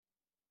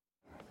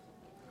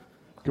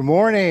Good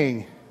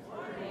morning.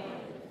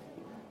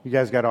 You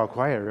guys got all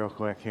quiet real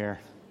quick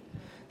here.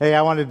 Hey,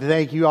 I wanted to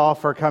thank you all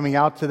for coming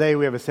out today.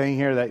 We have a saying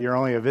here that you're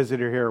only a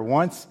visitor here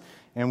once,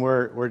 and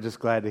we're just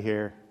glad that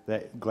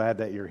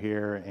you're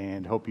here,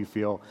 and hope you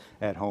feel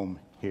at home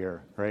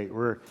here. Right?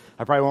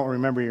 I probably won't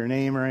remember your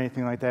name or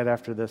anything like that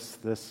after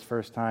this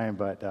first time,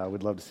 but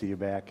we'd love to see you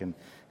back. And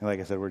like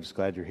I said, we're just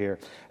glad you're here.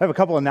 I have a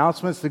couple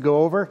announcements to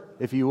go over.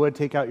 If you would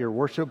take out your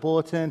worship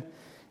bulletin.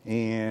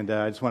 And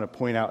I just want to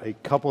point out a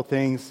couple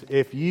things.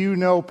 If you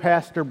know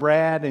Pastor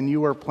Brad and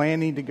you were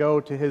planning to go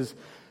to his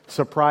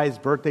surprise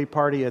birthday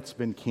party, it's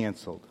been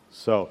canceled.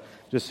 So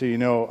just so you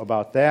know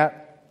about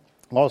that.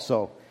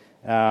 Also,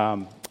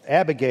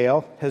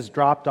 Abigail has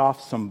dropped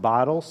off some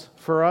bottles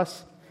for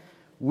us.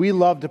 We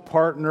love to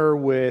partner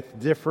with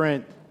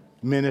different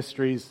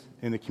ministries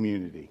in the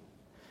community.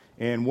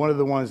 And one of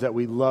the ones that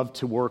we love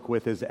to work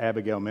with is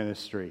Abigail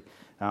Ministry.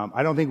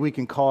 I don't think we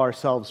can call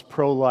ourselves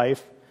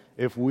pro-life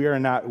if we are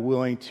not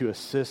willing to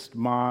assist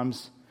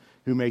moms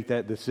who make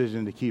that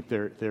decision to keep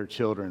their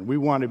children. We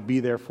want to be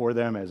there for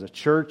them as a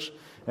church,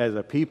 as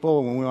a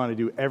people, and we want to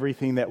do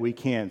everything that we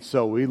can.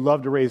 So we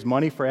love to raise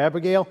money for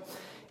Abigail.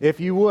 If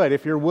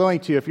you're willing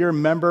to, if you're a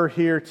member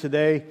here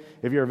today,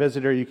 if you're a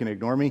visitor, you can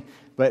ignore me.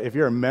 But if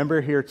you're a member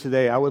here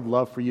today, I would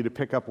love for you to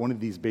pick up one of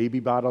these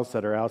baby bottles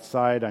that are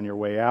outside on your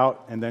way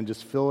out, and then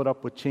just fill it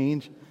up with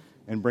change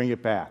and bring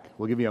it back.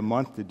 We'll give you a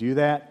month to do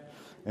that.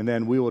 And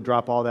then we will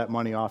drop all that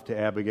money off to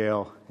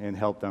Abigail and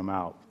help them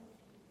out.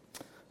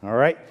 All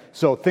right?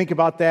 So think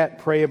about that.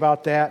 Pray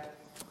about that.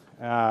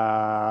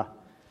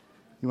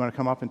 You want to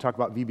come up and talk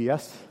about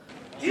VBS?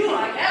 Do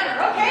I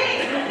ever? Okay.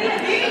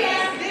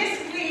 VBS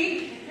this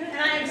week, and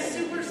I am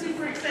super,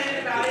 super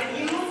excited about it.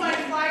 You will find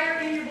a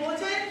flyer in your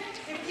bulletin.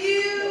 If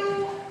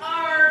you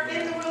are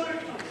in the Willard,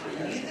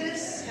 If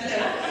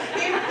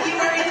you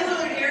are in the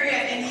Willard area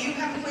and you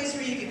have a place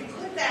where you can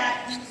put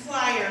that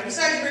flyer,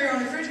 besides bring your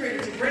own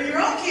refrigerator, to bring your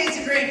own kids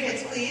and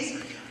grandkids,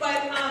 please. But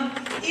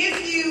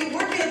if you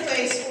work in a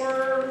place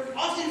or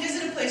often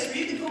visit a place where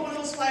you can put one of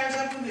those flyers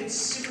up, we would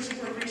super,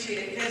 super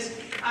appreciate it. Because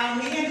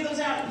we handed those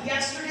out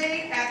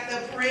yesterday at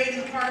the parade in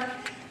the park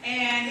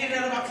and handed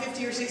out about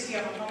 50 or 60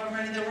 of them. However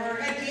many there were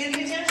at the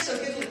Indian tent, so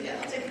kids would,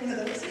 I'll take one of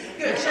those.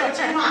 Good, show it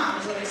to your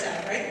mom is what I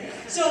said, right?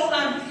 So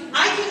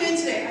I came in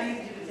today. I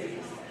need you to take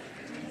this.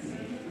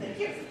 Thank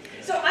you.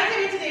 So I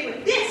came in today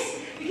with this.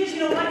 Because you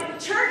know what?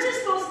 Church is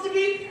supposed to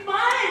be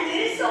fun.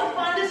 It is so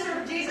fun to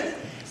serve Jesus.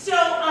 So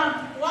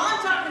while I'm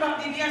talking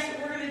about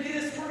VBS, we're going to do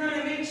this. We're going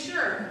to make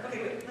sure.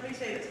 Okay, wait. Let me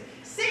say this.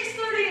 6:30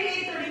 to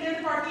 8:30 in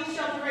the park, east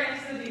shelter right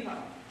next to the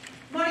depot.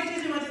 Monday,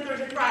 Tuesday, Wednesday,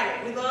 Thursday,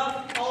 Friday. We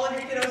love all of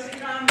your kiddos to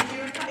come.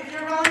 If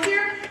you're a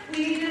volunteer, we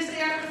need you to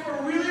stay after for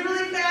a really,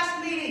 really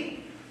fast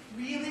meeting.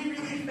 Really,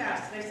 really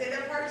fast. And I say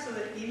that part so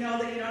that you know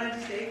that you don't have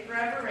to stay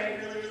forever, right?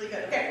 Really, really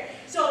good. Okay,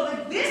 so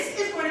this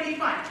is going to be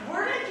fun.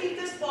 We're going to keep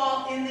this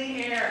ball in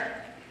the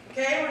air.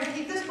 Okay, we're going to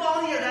keep this ball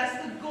in the air.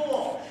 That's the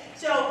goal.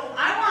 So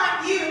I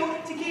want you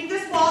to keep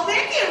this ball,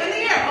 thank you, in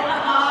the air. Oh,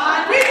 come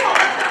on. People,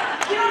 let's go.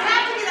 You don't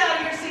have to get out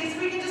of your seats.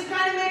 We can just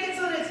kind of make it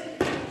so that it's,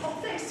 oh,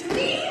 thanks to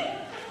me.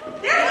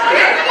 There we go.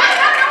 There we go.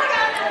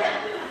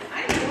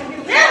 I need more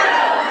people. There we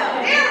go.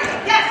 There we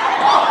go. Yes.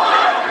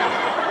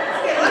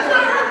 Okay, let's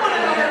not hurt one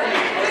another.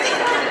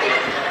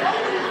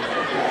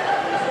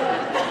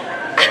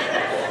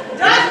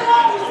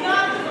 Dodgeball was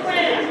not the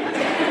plan.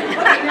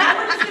 Okay, now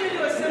we're just going to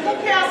do a simple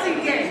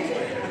passing game.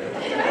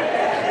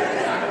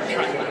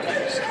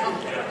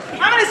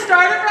 I'm going to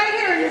start it right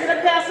here, and you're going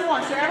to pass it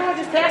once. So everyone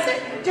just pass it.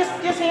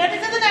 Just hand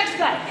it to the next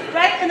guy,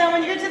 right? And then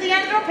when you get to the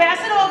end, go pass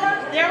it over.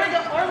 There we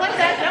go. Or like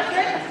that. Yep,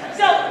 good.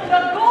 So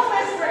the goal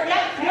is for,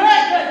 yep,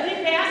 good.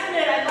 Keep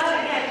passing it. I love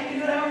it. Yeah, you can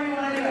do it however you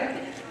want to do it.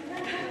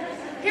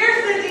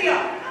 Here's the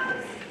deal.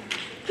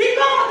 Keep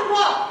going with the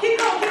ball. Keep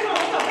going. Let's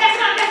go. Pass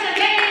it on.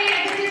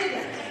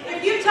 Yeah.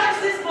 If you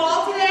touch this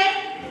ball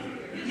today,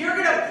 you're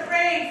going to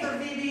pray for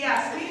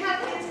VBS. We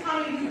have kids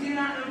coming who do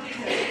not know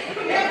Jesus.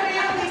 We have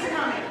families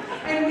coming.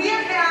 And we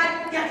have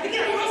had, pick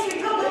it up.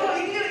 Go.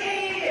 You can do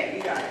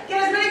it. Yeah.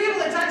 Get as many people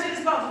that touch it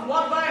as possible.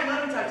 Walk by and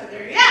let them touch it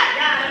there. Yeah,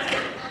 that's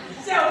good.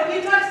 So if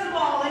you touch the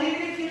ball, and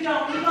even if you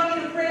don't, we want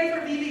you to pray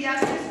for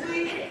VBS this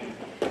week.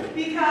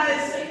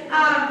 Because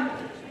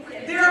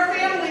there are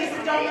families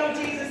that don't know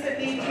Jesus that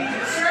need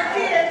Jesus. There are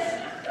kids.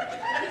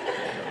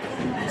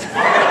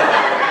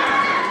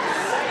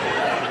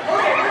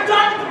 Okay, we're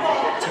done with the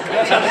ball.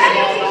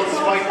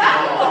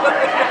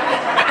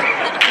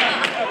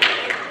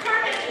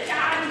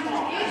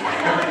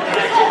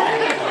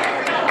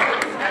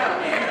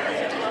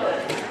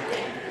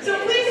 So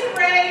please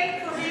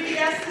pray for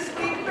VBS this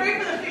week. Pray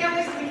for the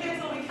families and the kids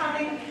that will be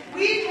coming.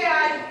 We've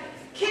had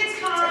kids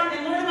come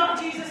and learn about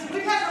Jesus.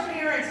 We've had our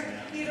parents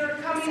either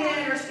coming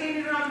in or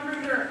standing around the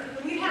perimeter.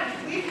 We've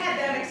had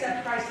them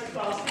accept Christ as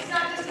well. So it's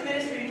not just a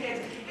ministry to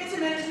kids. It's a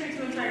ministry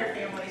to entire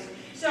families.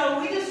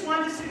 So we just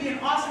want this to be an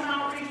awesome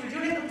outreach. We're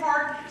doing it in the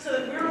park so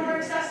that we're more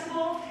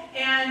accessible.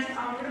 And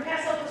we're going to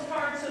pass out those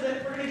cards so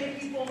that we're going to get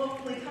people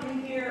hopefully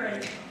coming here.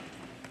 And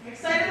I'm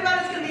excited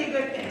about it. It's going to be a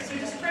good thing. So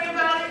just pray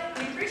about it.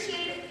 We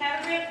appreciate it.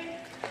 Have a great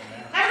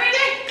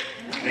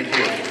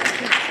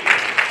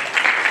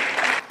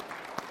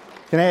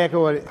Can I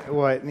echo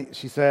what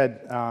she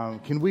said?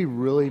 Can we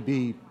really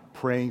be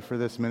praying for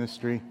this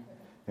ministry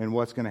and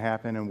what's going to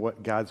happen and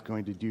what God's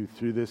going to do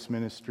through this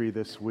ministry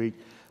this week?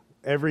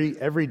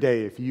 Every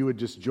day, if you would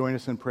just join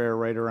us in prayer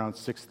right around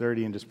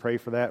 6:30 and just pray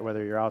for that,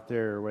 whether you're out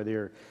there or whether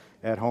you're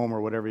at home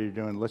or whatever you're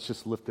doing, let's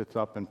just lift it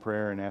up in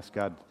prayer and ask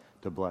God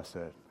to bless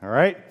it. All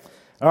right?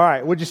 All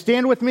right. Would you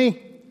stand with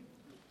me?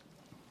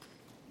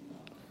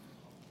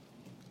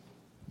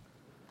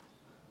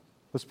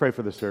 Let's pray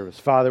for the service.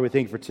 Father, we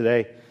thank you for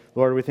today.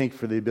 Lord, we thank you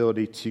for the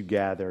ability to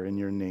gather in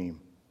your name.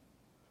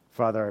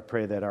 Father, I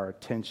pray that our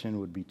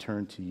attention would be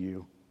turned to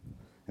you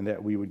and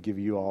that we would give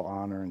you all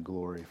honor and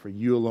glory, for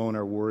you alone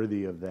are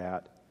worthy of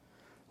that.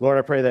 Lord,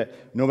 I pray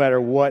that no matter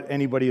what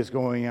anybody is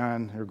going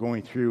on or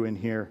going through in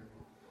here,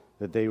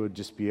 that they would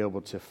just be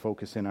able to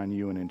focus in on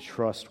you and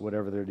entrust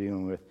whatever they're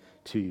dealing with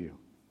to you.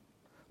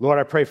 Lord,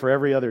 I pray for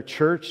every other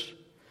church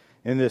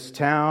in this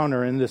town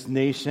or in this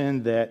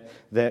nation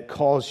that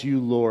calls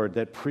you Lord,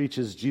 that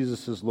preaches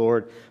Jesus as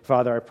Lord.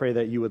 Father, I pray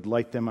that you would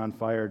light them on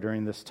fire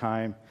during this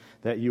time,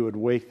 that you would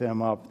wake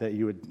them up, that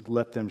you would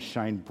let them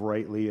shine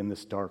brightly in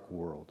this dark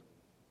world.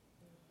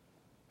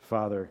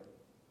 Father,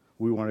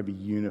 we want to be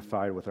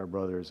unified with our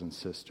brothers and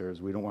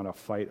sisters. We don't want to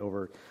fight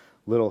over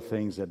little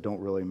things that don't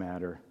really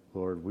matter,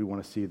 Lord. We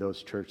want to see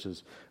those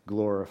churches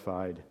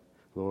glorified,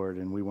 Lord,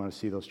 and we want to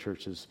see those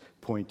churches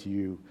point to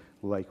you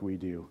like we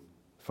do.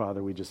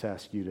 Father, we just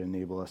ask you to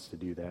enable us to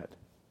do that.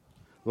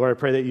 Lord, I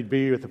pray that you'd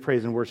be with the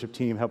praise and worship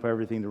team, help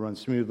everything to run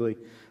smoothly,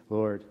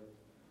 Lord.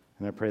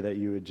 And I pray that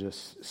you would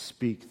just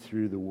speak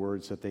through the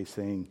words that they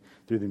sing,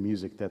 through the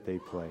music that they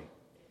play.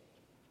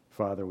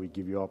 Father, we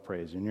give you all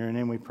praise. In your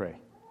name we pray.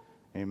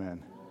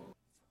 Amen.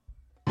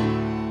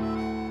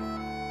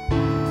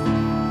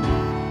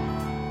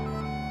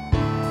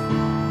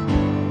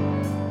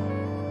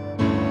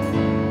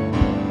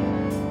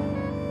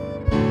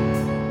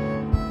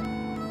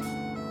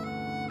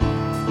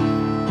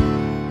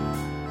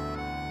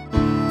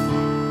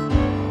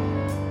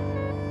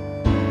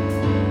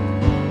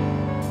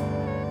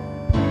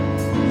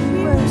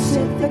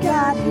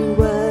 God who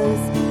was,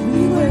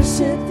 we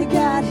worship the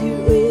God who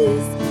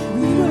is,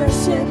 we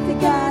worship the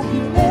God who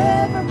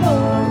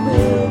evermore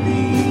will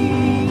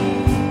be.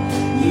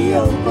 He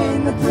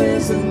opened the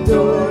prison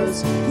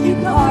doors, He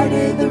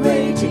parted the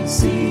raging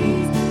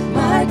seas.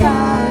 My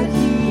God,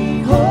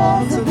 He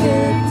holds a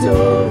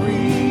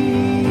victory.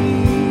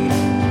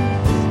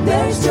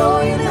 There's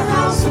joy in the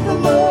house of the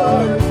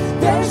Lord,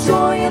 there's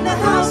joy in the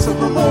house of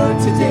the Lord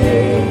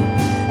today,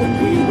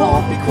 and we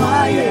won't be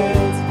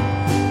quiet.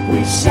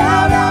 We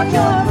shout out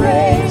your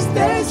praise.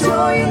 There's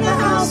joy in the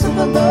house of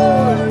the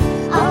Lord.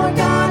 Our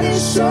God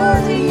is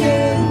surely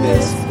in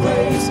this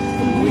place,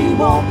 and we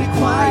won't be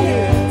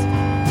quiet.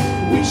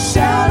 We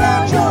shout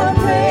out your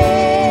praise.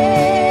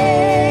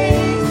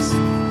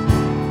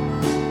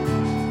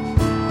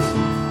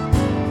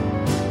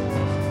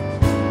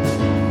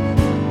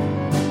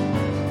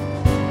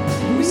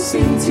 We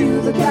sing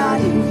to the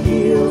God who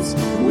heals.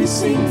 We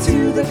sing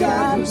to the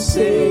God who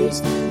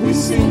saves. We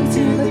sing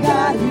to the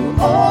God who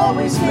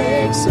always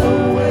makes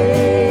a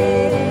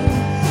way.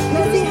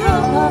 'Cause He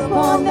hung up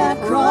on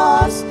that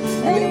cross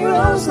and He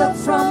rose up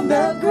from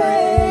the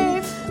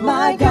grave.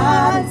 My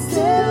God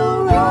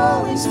still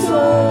rolling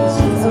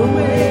stones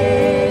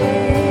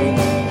away.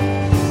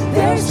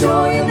 There's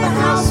joy in the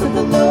house of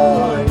the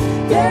Lord.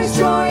 There's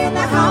joy in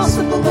the house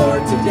of the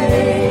Lord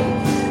today,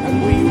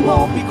 and we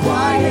won't be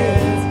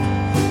quiet.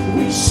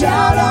 We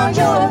shout out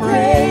your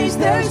praise.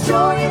 There's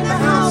joy in the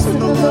house of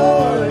the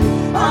Lord.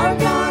 Our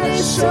God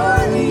is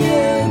surely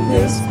in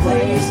this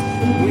place,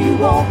 and we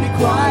won't be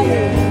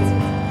quiet.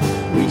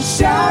 We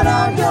shout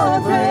out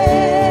your praise.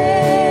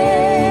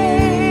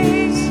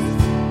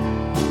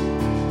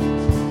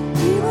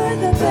 We were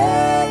the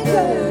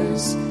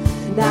beggars,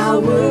 now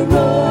we're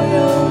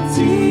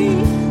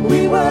royalty.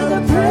 We were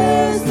the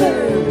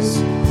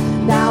prisoners,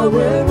 now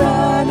we're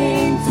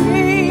running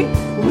free.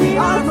 We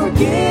are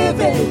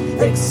forgiven,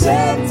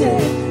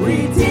 accepted,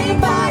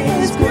 redeemed by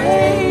His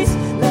grace.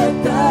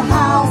 Let the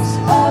house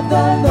of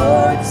the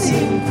Lord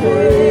sing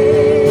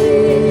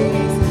praise.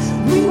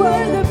 We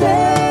were the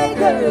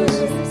beggars,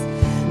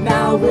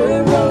 now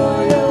we're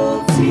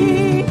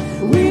royalty.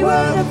 We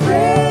were the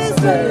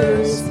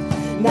prisoners,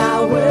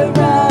 now we're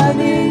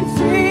running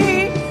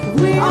free.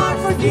 We are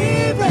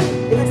forgiven,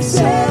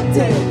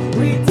 accepted,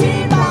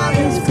 redeemed by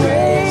His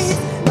grace.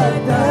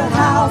 Let the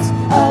house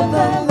of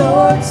the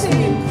Lord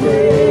sing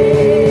praise.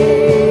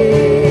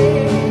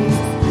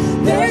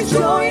 There's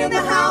joy in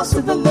the house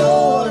of the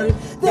Lord.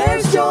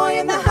 There's joy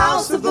in the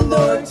house of the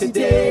Lord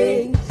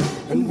today,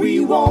 and we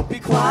won't be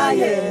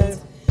quiet.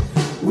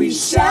 We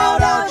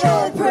shout out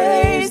your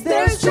praise.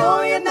 There's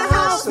joy in the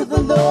house of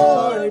the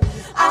Lord.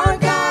 Our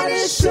God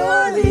is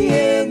surely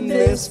in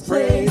this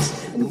place,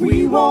 and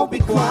we won't be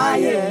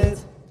quiet.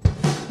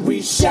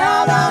 We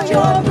shout out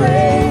your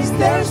praise.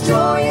 There's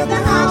joy in the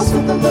house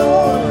of the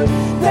Lord.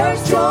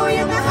 There's joy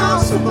in the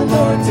house of the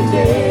Lord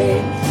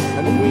today,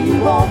 and we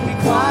won't be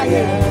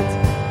quiet.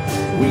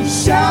 We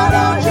shout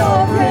out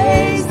your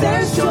praise.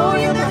 There's joy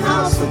in the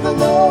house of the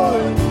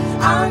Lord.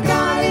 Our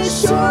God is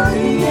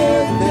surely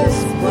in this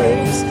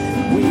place.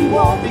 We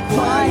won't be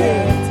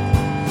quiet.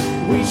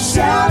 We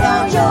shout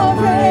out your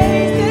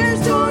praise.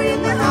 There's joy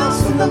in the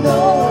house of the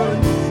Lord.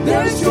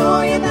 There's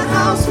joy in the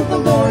house of the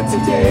Lord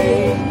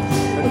today.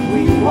 And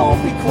we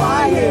won't be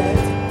quiet.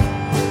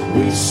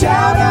 We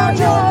shout out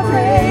your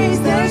praise.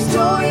 There's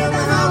joy in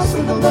the house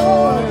of the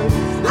Lord.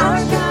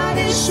 Our God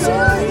is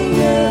surely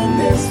in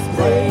this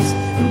place.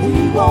 And we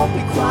won't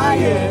be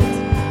quiet.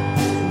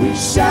 We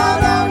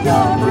shout out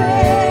your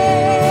praise.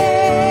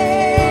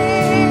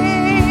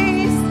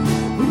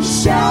 We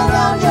shout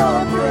out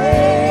your praise.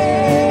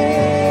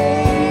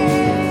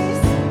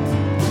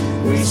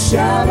 We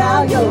shout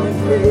out your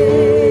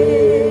praise.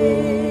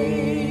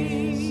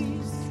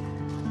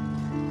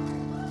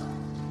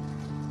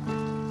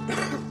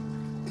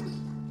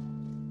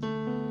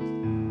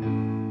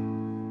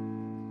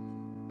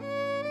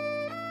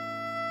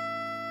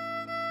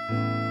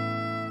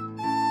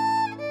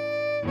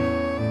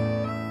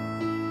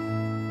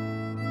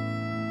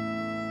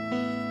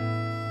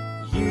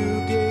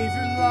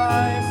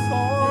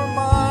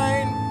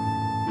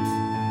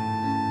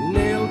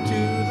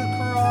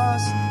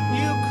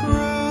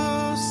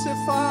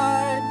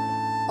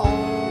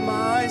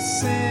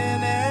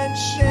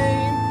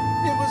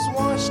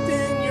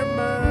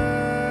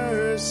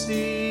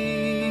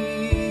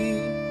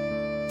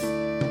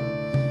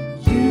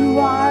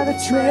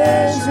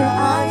 Treasure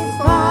I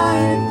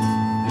find,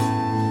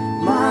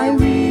 my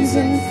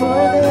reason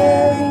for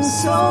living,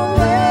 so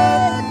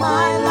let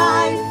my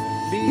life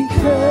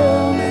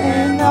become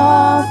an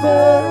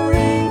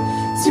offering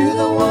to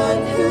the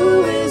one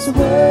who is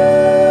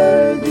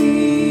worthy.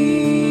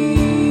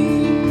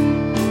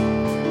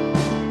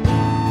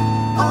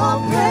 All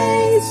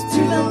praise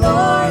to the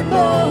Lord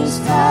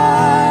Most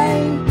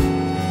High,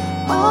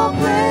 all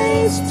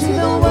praise to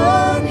the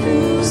one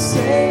who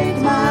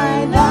saved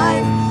my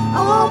life.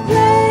 All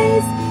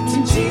praise to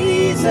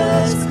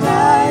Jesus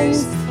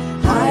Christ,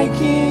 High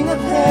King of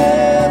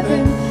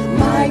heaven,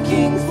 my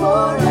King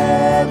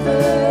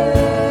forever.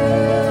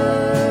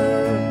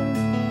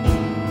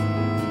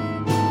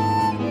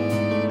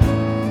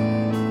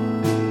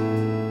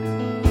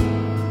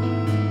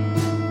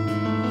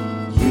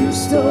 You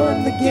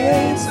stormed the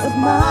gates of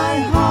my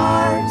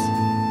heart.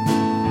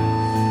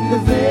 The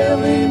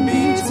veil in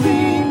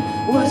between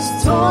was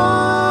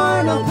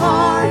torn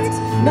apart.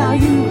 Now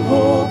you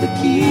hold the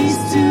keys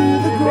to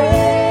the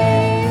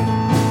grave,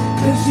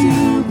 'cause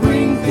you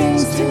bring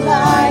things to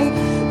light.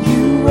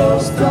 You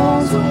rose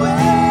stones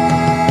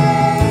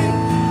away.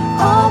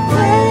 All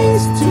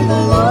praise to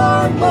the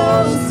Lord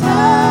Most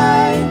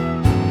High.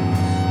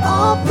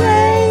 All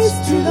praise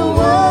to the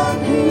one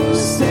who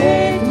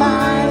saved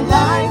my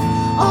life.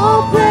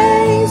 All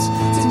praise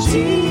to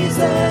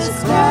Jesus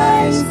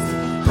Christ,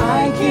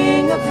 High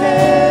King of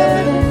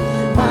heaven,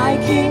 my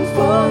King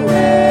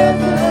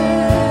forever.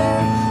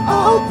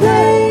 All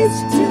praise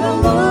to the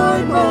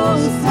Lord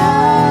Most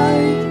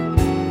High.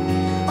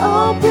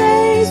 All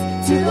praise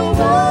to the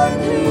one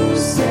who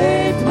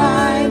saved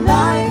my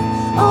life.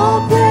 All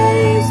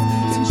praise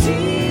to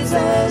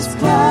Jesus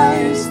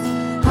Christ,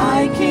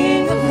 High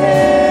King of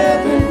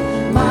heaven,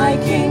 my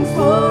King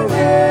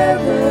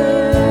forever.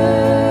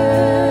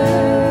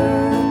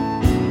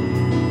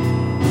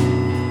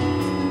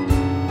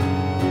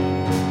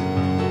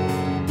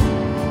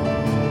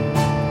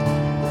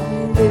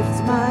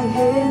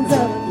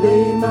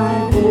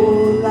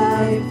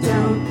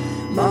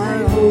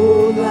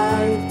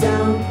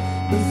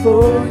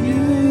 For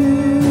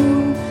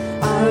you,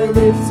 I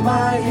lift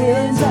my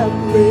hands up,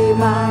 lay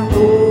my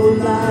whole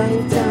life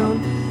down.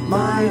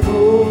 My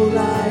whole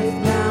life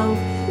now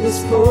is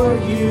for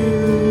you.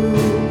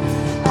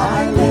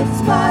 I lift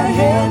my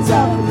hands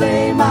up,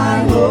 lay my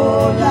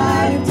whole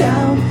life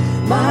down.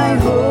 My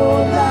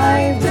whole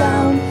life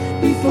down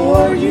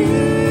before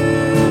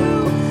you.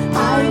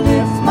 I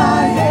lift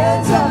my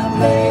hands up,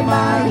 lay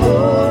my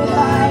whole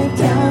life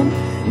down.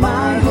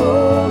 My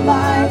whole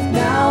life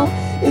now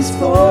is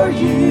for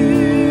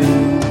you.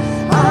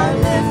 I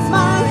lift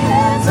my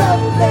hands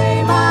up,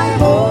 lay my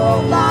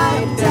whole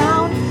life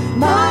down.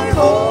 My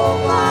whole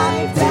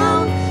life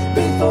down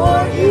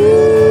before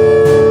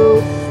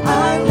you.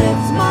 I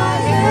lift my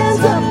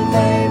hands up,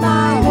 lay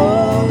my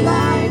whole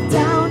life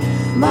down.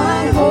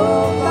 My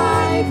whole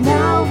life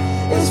now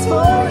is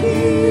for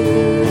you.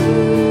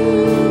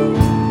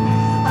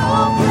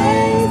 All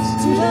praise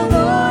to the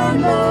Lord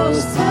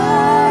Most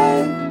High.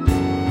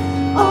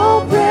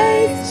 All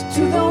praise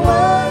to the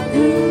one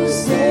who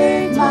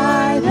saved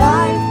my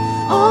life.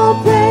 All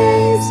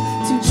praise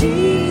to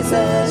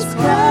Jesus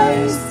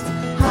Christ,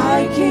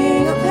 High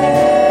King of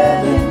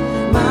heaven,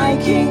 my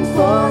King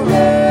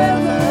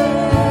forever.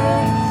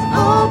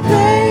 All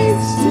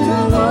praise to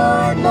the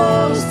Lord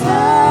Most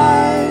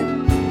High.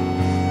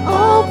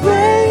 All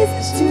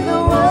praise to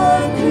the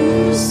one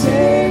who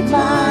saved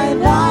my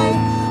life.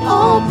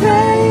 All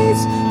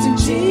praise to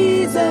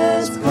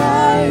Jesus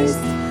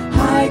Christ,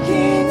 High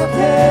King of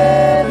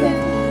heaven,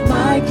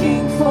 my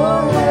King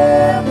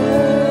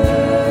forever.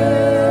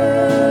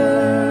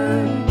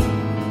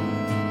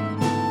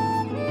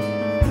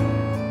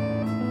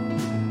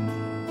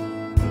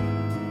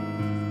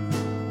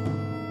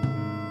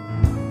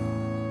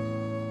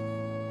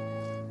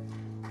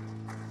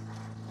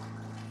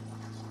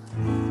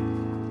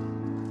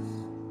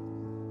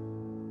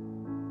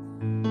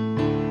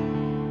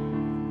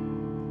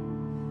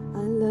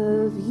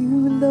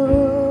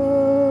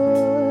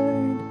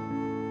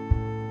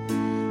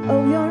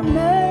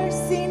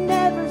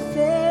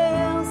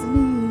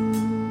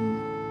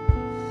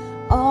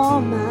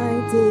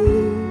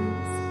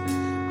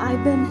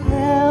 I've been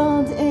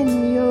held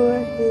in your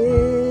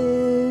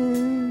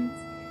hands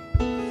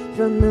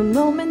from the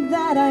moment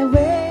that I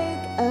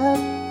wake up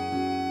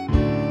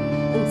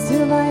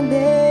until I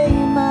lay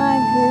my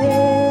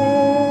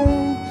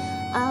head.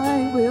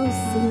 I will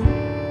sing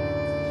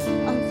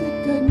of the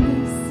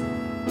goodness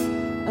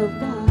of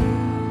God.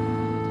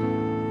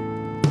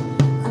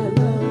 I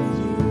love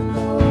you,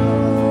 Lord.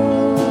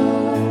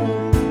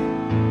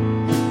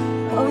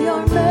 Oh,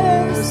 your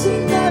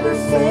mercy never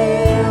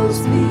fails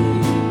me.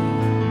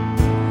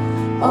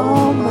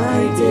 All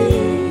my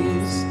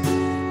days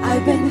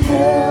I've been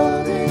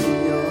held in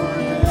your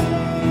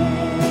hand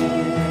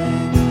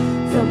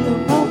from the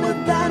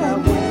moment that I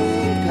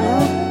wake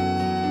up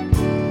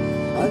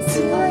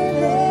until I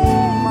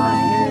lay my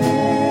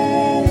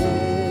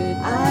head.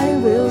 I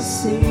will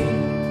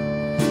sing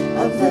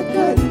of the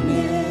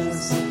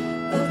goodness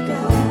of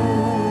God.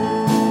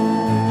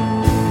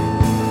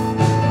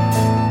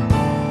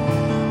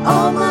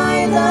 All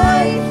my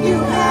life you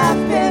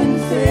have been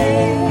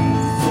faithful.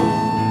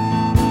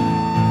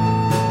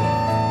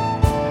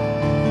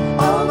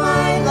 All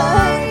my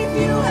life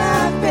you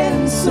have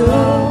been so,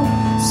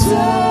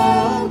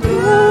 so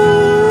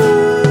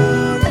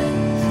good.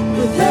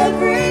 With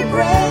every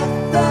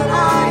breath that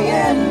I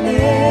am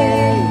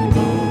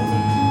able,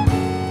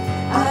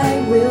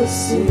 I will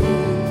sing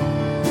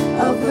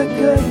of the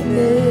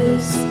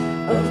goodness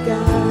of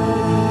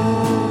God.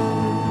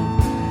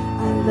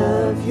 I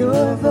love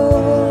your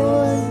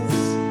voice.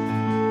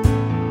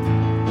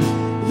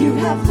 You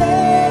have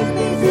led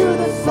me through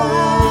the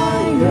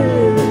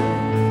fire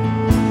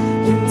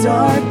in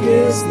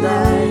darkest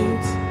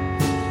night.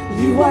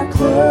 You are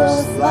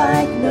close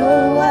like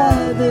no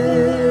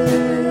other.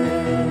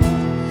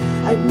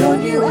 I've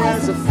known you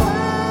as a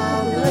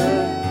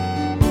father.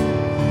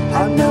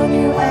 I've known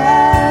you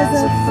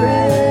as a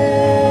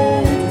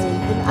friend.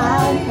 And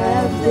I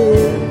have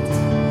lived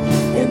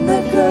in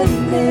the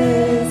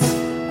goodness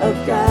of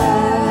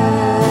God.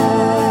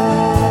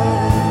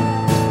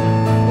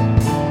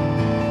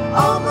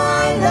 All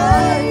my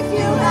life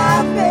you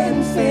have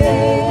been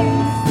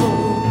faithful.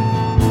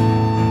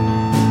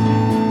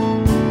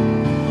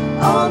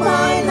 All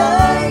my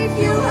life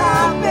you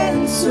have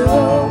been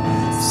so,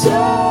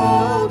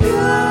 so good.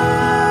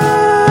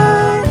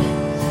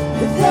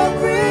 With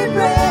every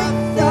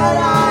breath that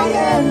I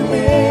am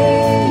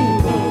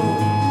able,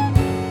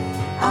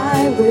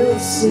 I will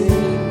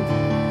sing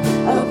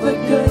of the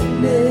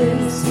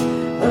goodness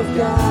of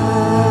God.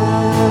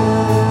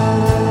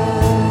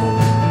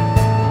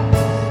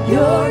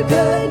 Your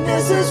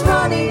goodness is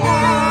running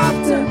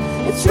after,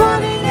 it's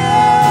running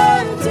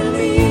after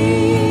me.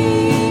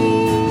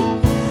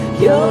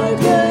 Your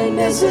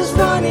goodness is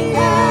running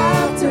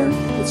after,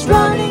 it's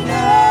running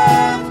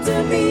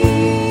after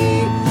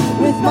me.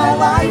 With my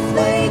life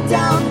laid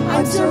down,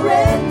 I'm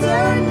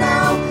surrendered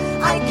now.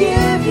 I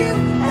give you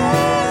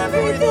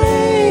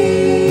everything.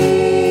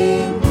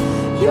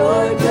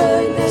 Your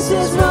goodness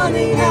is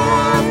running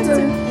after,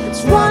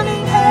 it's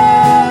running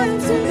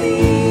after me.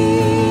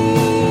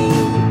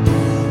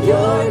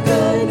 Your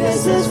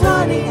goodness is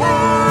running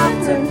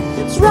after,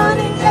 it's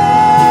running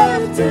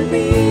after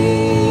me.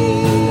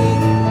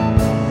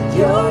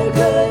 Your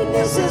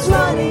goodness is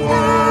running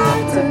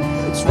after,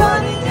 it's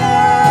running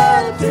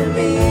after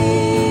me.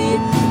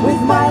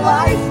 With my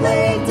life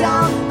laid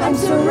down, I'm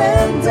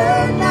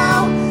surrendered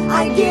now.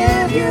 I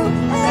give you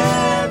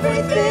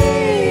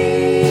everything.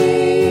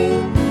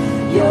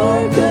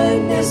 Your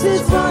goodness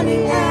is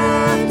running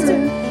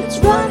after, it's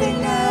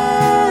running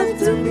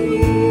after me.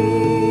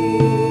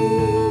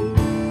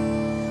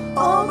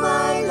 All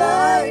my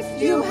life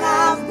you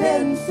have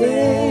been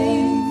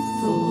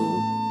faithful.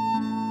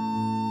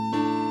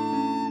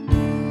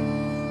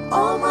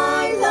 All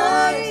my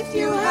life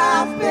you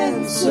have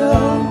been so,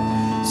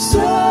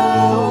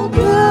 so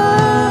good.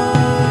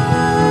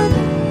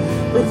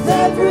 With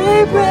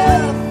every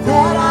breath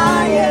that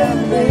I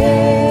am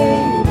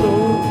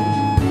able,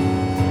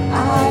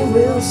 I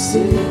will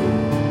sing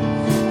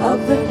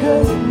of the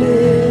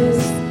goodness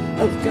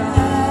of God.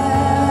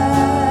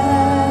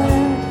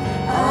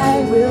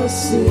 I will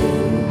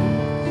sing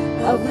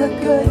of the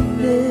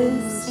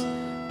goodness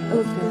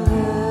of God.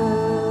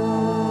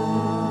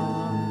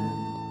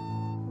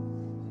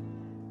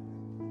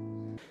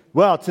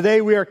 Well,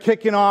 today we are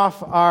kicking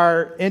off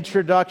our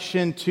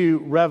introduction to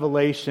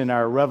Revelation,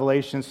 our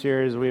Revelation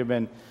series. We have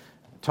been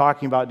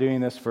talking about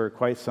doing this for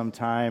quite some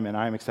time, and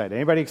I'm excited.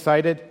 Anybody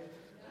excited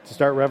to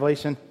start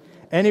Revelation?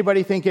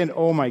 Anybody thinking,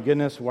 oh my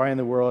goodness, why in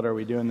the world are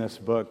we doing this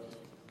book?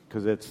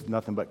 Because it's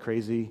nothing but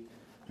crazy.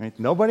 Right?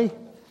 Nobody?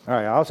 All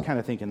right, I was kind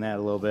of thinking that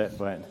a little bit,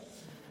 but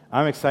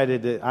I'm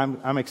excited.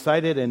 I'm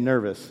excited and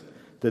nervous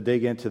to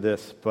dig into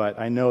this, but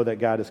I know that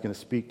God is going to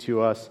speak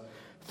to us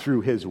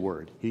through His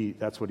Word.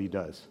 That's what He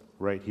does,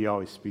 right? He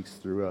always speaks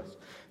through us,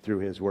 through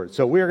His Word.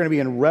 So we are going to be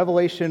in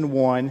Revelation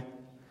 1,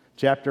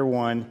 chapter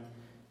 1,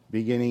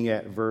 beginning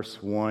at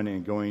verse 1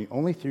 and going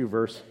only through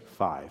verse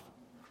 5.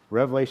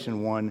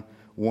 Revelation 1,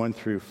 1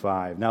 through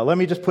 5. Now, let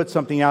me just put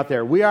something out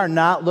there. We are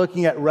not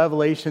looking at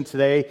Revelation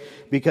today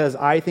because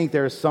I think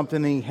there's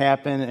something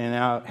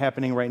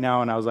happening right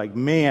now, and I was like,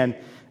 man,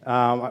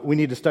 we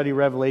need to study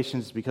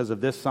Revelations because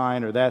of this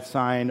sign or that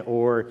sign,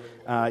 or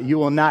you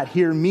will not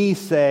hear me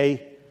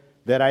say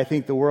that I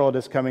think the world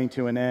is coming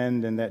to an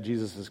end and that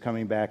Jesus is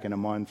coming back in a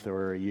month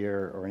or a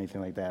year or anything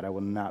like that. I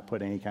will not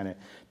put any kind of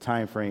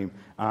time frame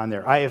on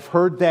there. I have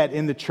heard that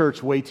in the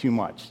church way too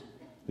much,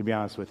 to be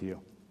honest with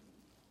you.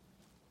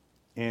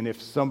 And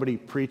if somebody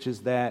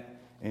preaches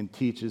that and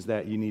teaches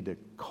that, you need to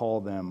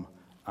call them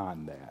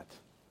on that.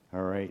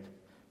 All right?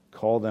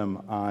 Call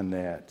them on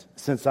that.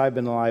 Since I've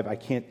been alive, I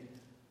can't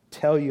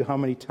tell you how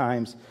many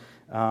times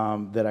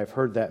that I've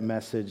heard that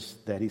message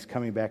that he's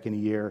coming back in a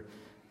year,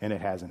 and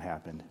it hasn't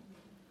happened.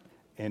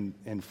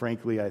 And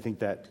frankly, I think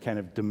that kind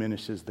of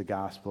diminishes the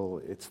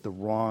gospel. It's the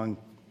wrong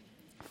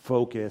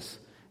focus,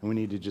 and we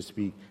need to just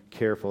be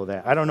careful of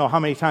that. I don't know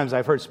how many times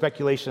I've heard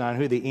speculation on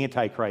who the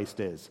Antichrist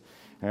is.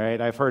 All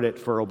right, I've heard it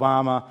for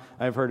Obama.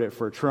 I've heard it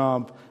for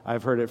Trump.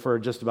 I've heard it for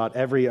just about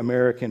every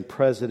American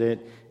president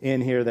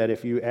in here, that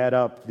if you add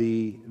up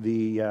the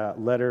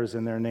letters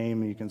in their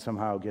name, you can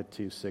somehow get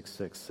to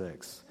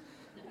 666.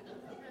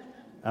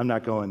 I'm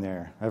not going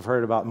there. I've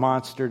heard about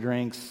monster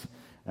drinks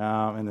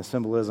and the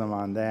symbolism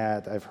on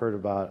that. I've heard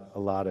about a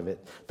lot of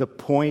it. The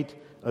point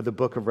of the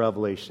book of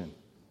Revelation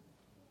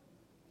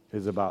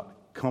is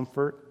about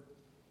comfort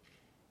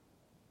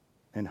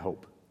and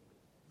hope.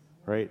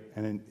 Right?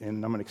 And I'm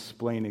going to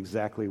explain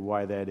exactly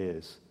why that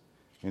is.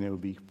 And it will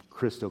be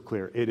crystal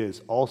clear. It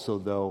is also,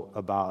 though,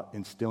 about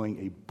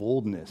instilling a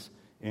boldness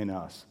in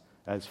us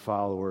as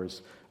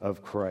followers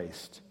of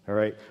Christ. All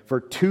right? For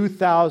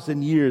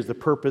 2,000 years, the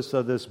purpose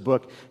of this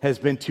book has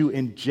been to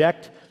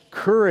inject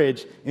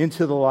courage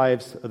into the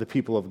lives of the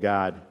people of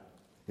God.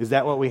 Is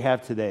that what we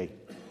have today?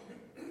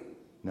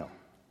 No.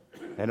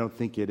 I don't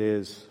think it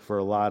is for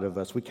a lot of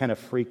us. We kind of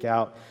freak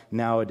out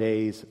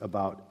nowadays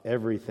about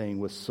everything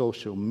with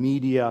social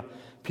media.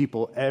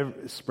 People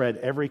spread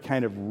every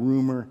kind of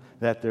rumor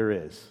that there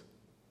is.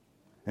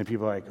 And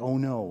people are like, oh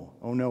no,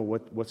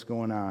 what's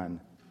going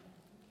on?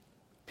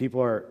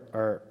 People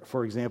are,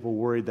 for example,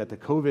 worried that the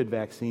COVID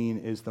vaccine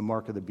is the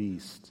mark of the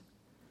beast.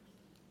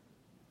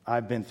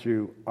 I've been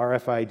through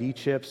RFID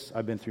chips,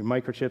 I've been through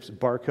microchips,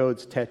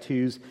 barcodes,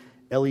 tattoos,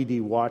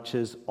 LED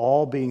watches,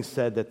 all being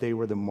said that they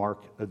were the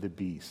mark of the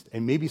beast.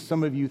 And maybe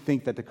some of you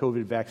think that the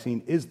COVID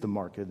vaccine is the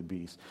mark of the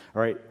beast.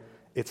 All right,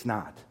 it's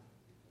not.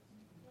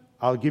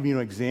 I'll give you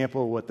an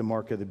example of what the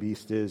mark of the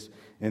beast is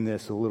in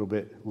this a little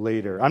bit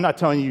later. I'm not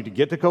telling you to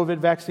get the COVID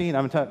vaccine.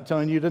 I'm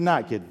telling you to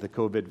not get the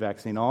COVID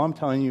vaccine. All I'm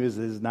telling you is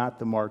it is not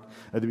the mark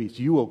of the beast.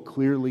 You will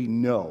clearly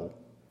know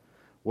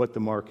what the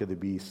mark of the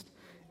beast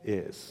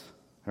is.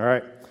 All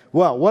right,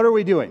 well, what are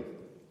we doing?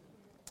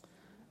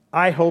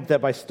 I hope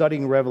that by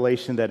studying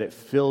Revelation that it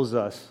fills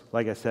us,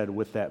 like I said,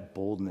 with that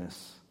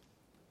boldness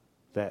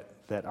that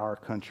our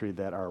country,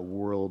 that our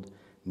world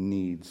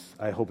needs.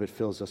 I hope it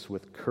fills us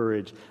with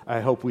courage.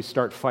 I hope we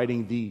start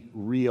fighting the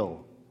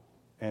real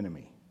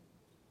enemy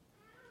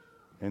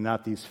and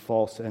not these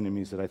false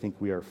enemies that I think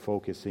we are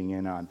focusing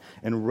in on.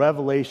 And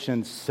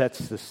Revelation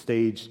sets the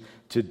stage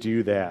to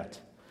do that.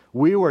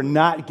 We were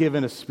not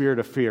given a spirit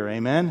of fear,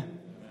 amen?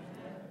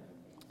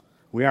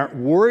 We aren't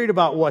worried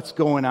about what's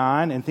going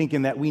on and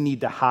thinking that we need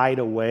to hide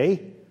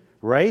away,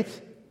 right?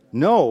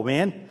 No,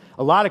 man.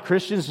 A lot of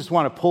Christians just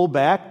want to pull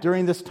back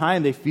during this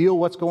time. They feel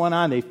what's going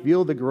on. They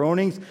feel the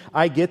groanings.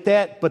 I get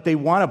that, but they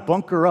want to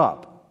bunker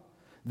up.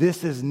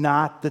 This is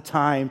not the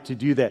time to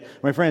do that.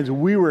 My friends,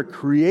 we were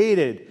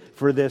created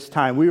for this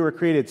time. We were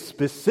created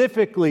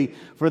specifically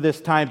for this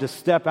time to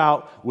step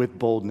out with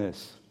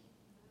boldness.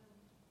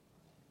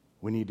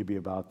 We need to be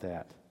about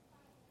that.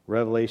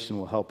 Revelation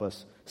will help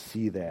us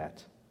see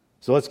that.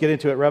 So let's get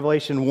into it.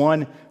 Revelation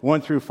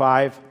 1 through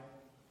 5.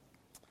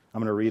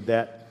 I'm going to read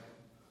that.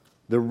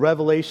 The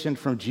revelation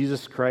from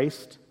Jesus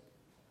Christ,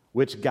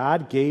 which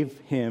God gave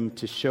him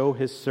to show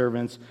his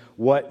servants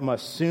what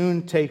must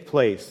soon take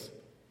place.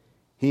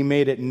 He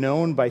made it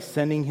known by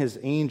sending his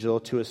angel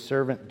to his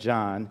servant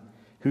John,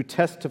 who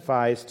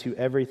testifies to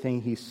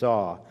everything he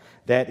saw.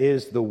 That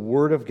is the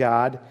word of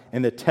God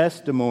and the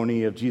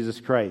testimony of Jesus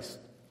Christ.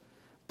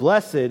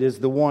 Blessed is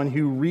the one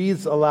who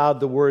reads aloud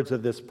the words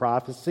of this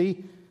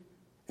prophecy,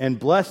 and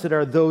blessed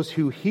are those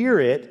who hear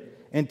it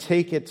and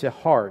take it to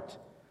heart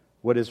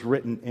what is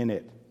written in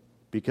it,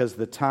 because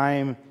the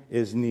time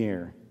is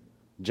near.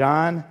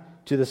 John,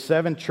 to the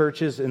 7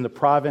 churches in the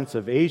province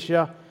of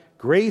Asia,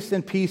 grace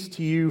and peace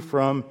to you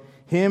from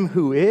him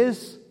who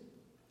is,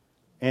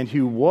 and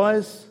who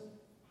was,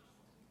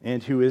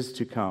 and who is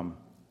to come,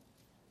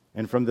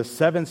 and from the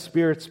 7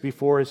 spirits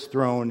before his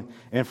throne,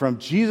 and from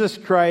Jesus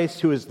Christ,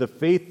 who is the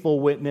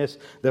faithful witness,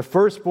 the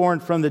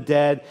firstborn from the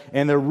dead,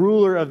 and the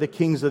ruler of the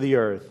kings of the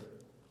earth.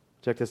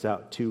 Check this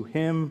out. To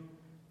him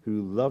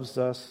who loves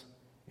us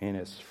and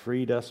has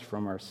freed us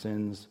from our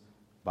sins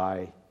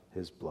by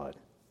his blood.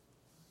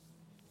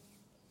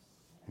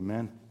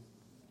 Amen.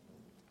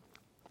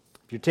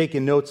 If you're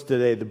taking notes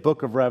today, the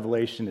book of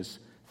Revelation is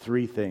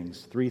Three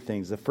things.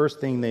 The first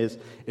thing is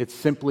it's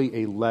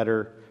simply a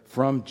letter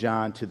from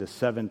John to the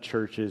 7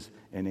 churches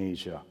in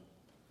Asia.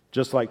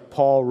 Just like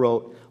Paul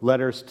wrote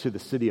letters to the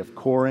city of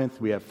Corinth,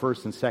 we have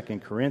 1st and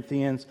 2nd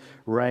Corinthians,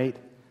 right?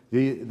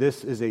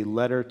 This is a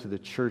letter to the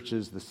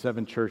churches, the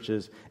 7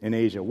 churches in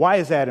Asia. Why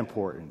is that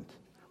important?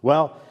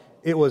 Well,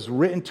 it was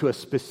written to a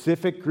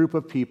specific group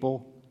of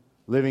people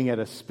living at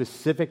a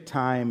specific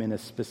time in a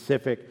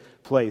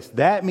specific place.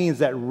 That means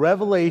that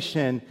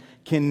Revelation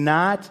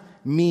cannot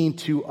mean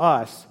to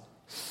us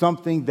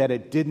something that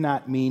it did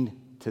not mean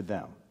to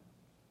them.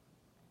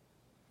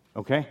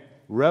 Okay?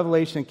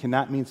 Revelation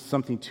cannot mean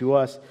something to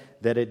us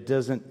that it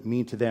doesn't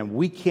mean to them.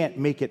 We can't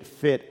make it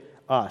fit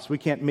us. We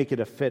can't make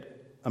it fit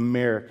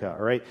America,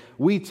 all right?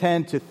 We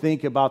tend to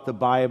think about the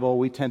Bible.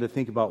 We tend to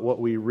think about what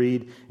we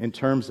read in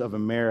terms of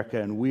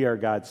America, and we are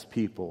God's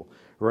people,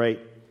 right?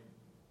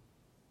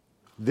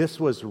 This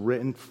was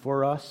written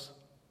for us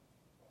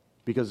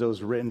because it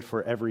was written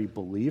for every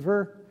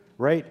believer,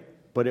 right?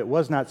 But it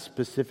was not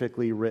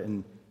specifically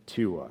written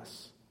to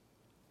us.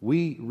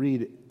 We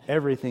read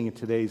everything in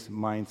today's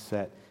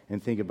mindset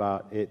and think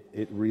about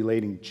it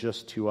relating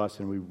just to us,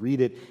 and we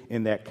read it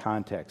in that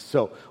context.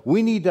 So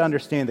we need to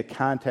understand the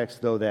context,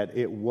 though, that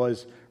it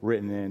was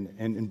written in,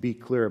 and be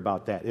clear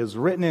about that. It was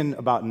written in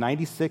about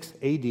 96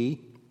 AD,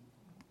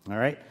 all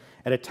right,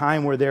 at a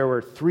time where there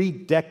were 3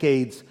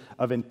 decades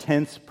of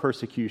intense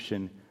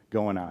persecution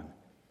going on.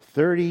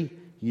 30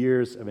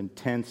 years of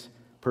intense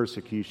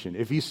persecution.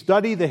 If you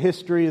study the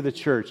history of the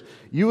church,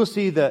 you will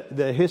see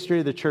the history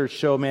of the church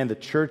show, man, the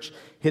church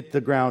hit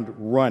the ground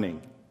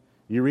running.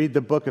 You read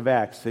the book of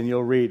Acts, and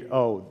you'll read,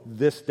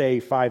 this day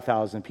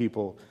 5,000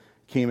 people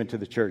came into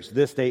the church.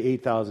 This day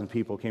 8,000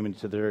 people came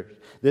into the church.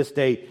 This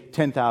day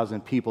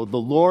 10,000 people. The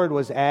Lord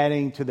was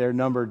adding to their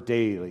number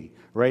daily,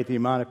 right? The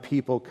amount of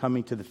people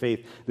coming to the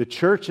faith. The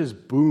church is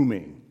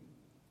booming.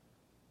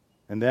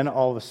 And then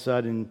all of a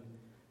sudden,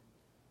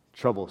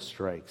 trouble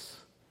strikes.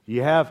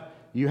 You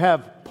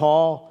have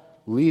Paul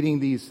leading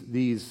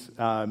these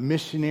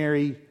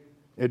missionary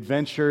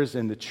adventures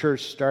and the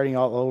church starting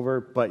all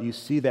over, but you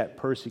see that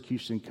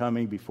persecution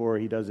coming before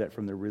he does that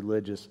from the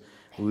religious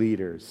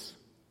leaders.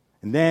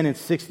 And then in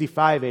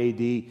 65 AD,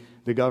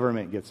 the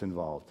government gets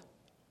involved.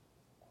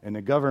 And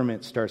the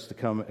government starts to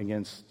come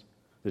against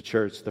the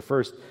church. The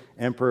first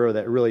emperor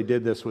that really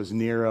did this was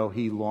Nero.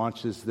 He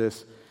launches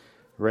this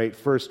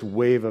first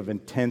wave of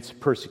intense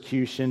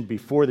persecution.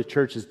 Before, the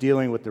church is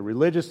dealing with the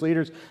religious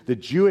leaders, the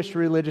Jewish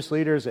religious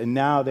leaders, and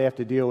now they have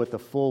to deal with the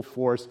full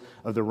force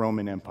of the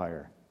Roman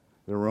Empire,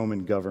 the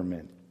Roman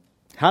government.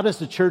 How does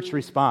the church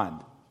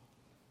respond?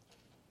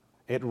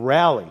 It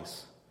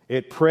rallies.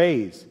 It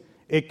prays.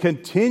 It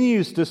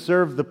continues to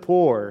serve the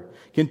poor,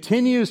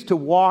 continues to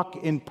walk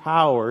in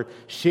power,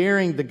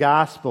 sharing the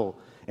gospel,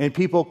 and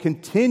people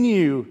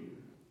continue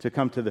to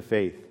come to the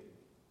faith.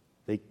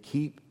 They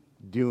keep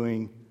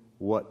doing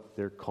what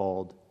they're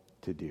called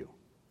to do.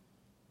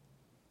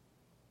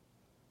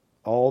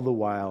 All the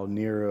while,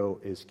 Nero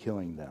is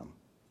killing them.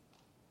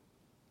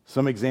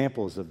 Some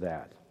examples of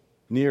that.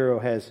 Nero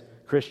has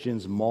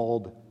Christians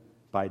mauled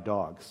by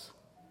dogs.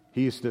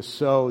 He used to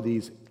sew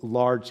these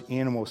large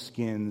animal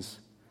skins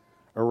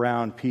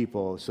around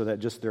people so that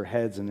just their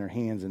heads and their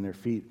hands and their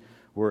feet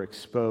were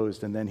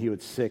exposed, and then he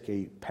would sick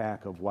a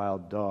pack of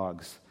wild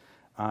dogs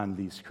on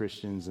these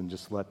Christians and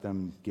just let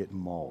them get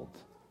mauled.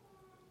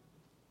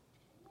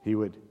 He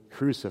would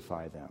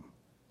crucify them.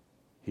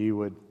 He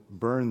would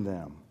burn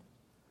them.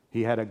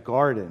 He had a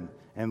garden,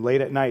 and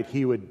late at night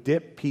he would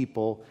dip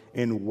people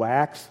in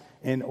wax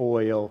and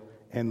oil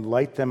and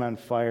light them on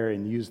fire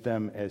and use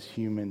them as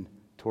human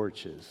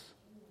torches.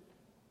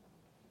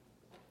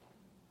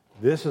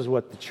 This is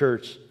what the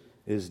church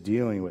is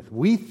dealing with.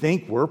 We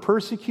think we're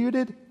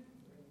persecuted?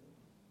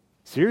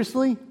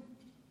 Seriously?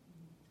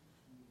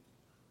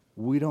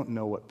 We don't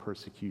know what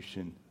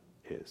persecution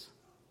is.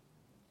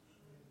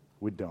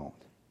 We don't.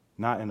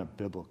 Not in a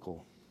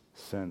biblical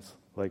sense,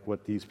 like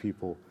what these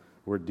people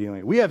were dealing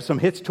with. We have some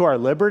hits to our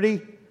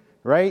liberty,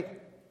 right?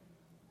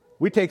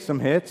 We take some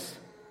hits,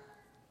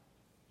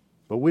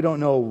 but we don't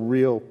know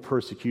real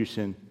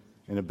persecution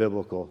in a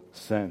biblical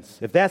sense.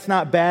 If that's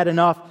not bad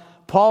enough,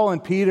 Paul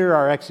and Peter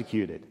are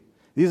executed.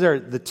 These are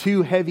the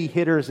 2 heavy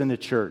hitters in the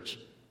church,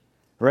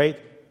 right?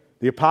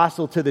 The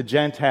apostle to the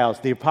Gentiles,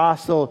 the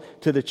apostle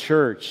to the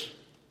church.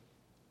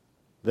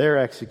 They're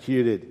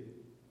executed.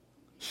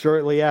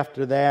 Shortly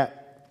after that,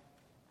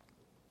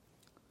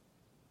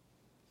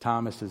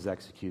 Thomas is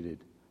executed.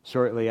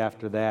 Shortly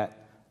after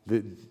that,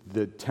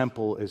 the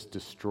temple is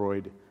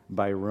destroyed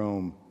by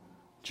Rome.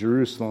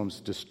 Jerusalem's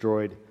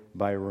destroyed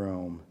by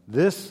Rome.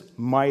 This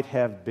might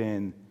have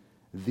been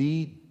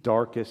the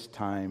darkest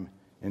time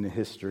in the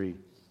history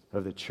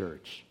of the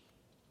church,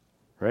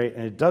 right?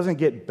 And it doesn't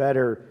get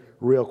better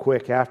real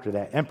quick after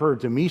that. Emperor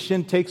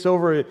Domitian takes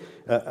over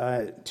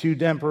 2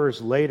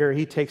 emperors later.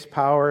 He takes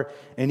power,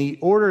 and he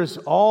orders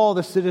all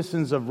the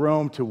citizens of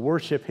Rome to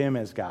worship him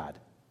as God.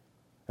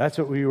 That's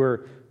what we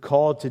were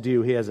called to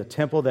do. He has a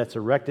temple that's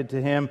erected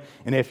to him.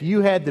 And if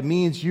you had the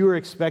means, you were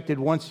expected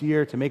once a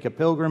year to make a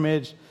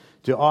pilgrimage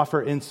to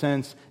offer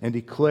incense and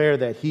declare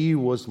that he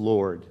was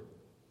Lord.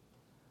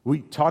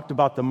 We talked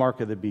about the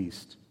mark of the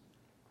beast,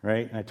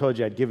 right? And I told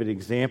you I'd give an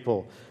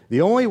example.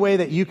 The only way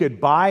that you could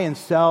buy and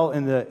sell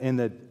in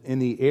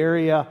the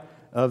area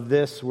of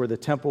this where the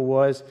temple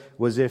was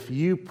if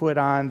you put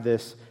on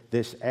this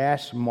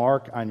ash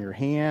mark on your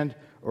hand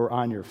or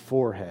on your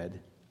forehead.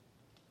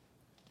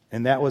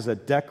 And that was a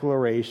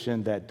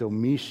declaration that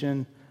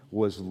Domitian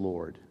was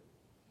Lord.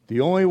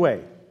 The only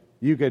way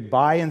you could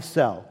buy and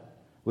sell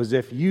was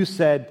if you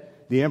said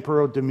the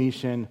Emperor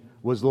Domitian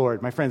was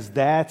Lord. My friends,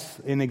 that's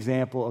an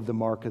example of the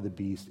mark of the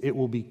beast. It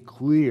will be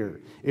clear.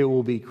 It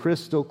will be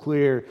crystal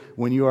clear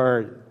when you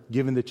are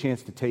given the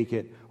chance to take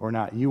it or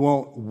not. You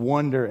won't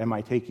wonder, am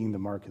I taking the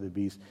mark of the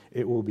beast?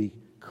 It will be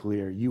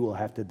clear. You will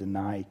have to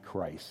deny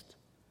Christ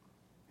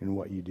in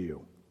what you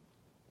do.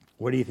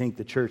 What do you think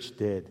the church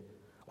did?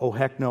 Oh,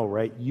 heck no,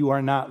 right? You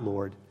are not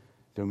Lord,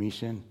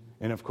 Domitian.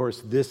 And of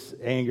course, this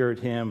angered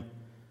him.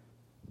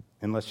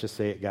 And let's just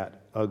say it got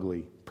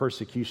ugly.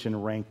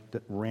 Persecution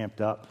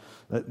ramped up.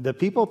 The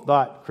people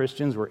thought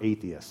Christians were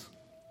atheists.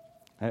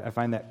 I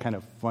find that kind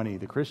of funny.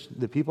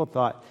 The people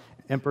thought,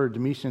 Emperor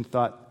Domitian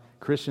thought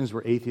Christians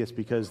were atheists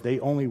because they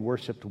only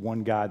worshiped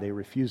one God. They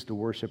refused to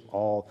worship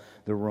all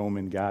the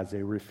Roman gods.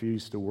 They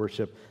refused to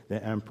worship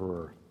the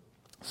emperor.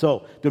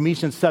 So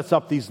Domitian sets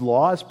up these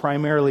laws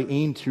primarily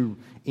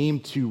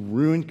aimed to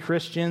ruin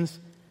Christians.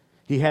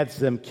 He had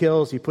them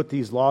kills. He put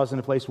these laws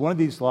into place. One of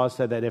these laws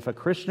said that if a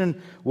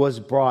Christian was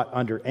brought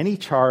under any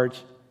charge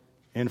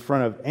in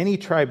front of any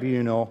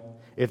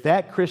tribunal, if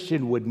that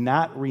Christian would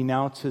not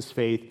renounce his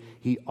faith,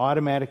 he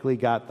automatically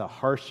got the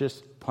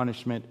harshest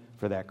punishment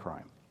for that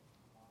crime.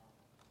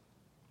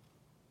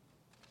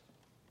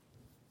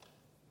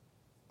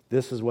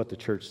 This is what the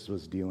church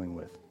was dealing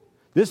with.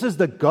 This is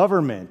the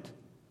government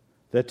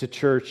that the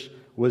church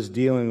was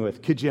dealing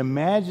with. Could you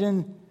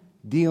imagine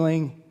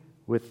dealing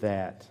with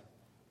that?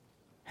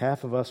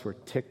 Half of us were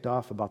ticked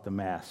off about the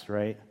Mass,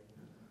 right?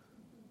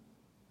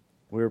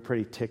 We were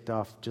pretty ticked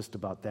off just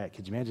about that.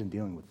 Could you imagine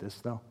dealing with this,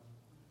 though?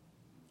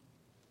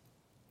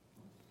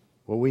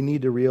 What we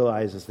need to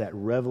realize is that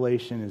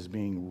Revelation is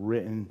being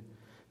written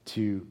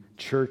to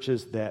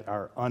churches that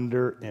are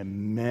under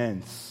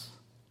immense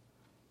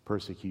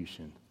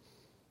persecution.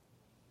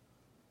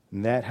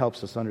 And that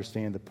helps us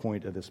understand the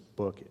point of this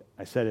book.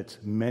 I said it's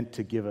meant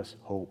to give us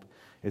hope.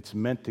 It's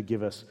meant to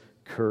give us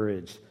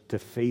courage to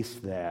face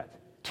that.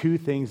 Two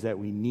things that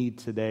we need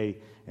today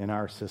in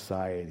our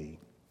society.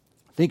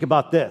 Think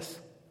about this.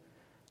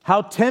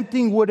 How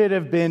tempting would it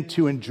have been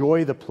to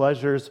enjoy the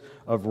pleasures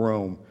of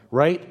Rome,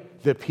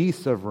 right? The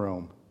peace of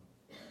Rome,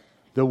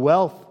 the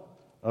wealth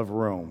of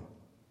Rome,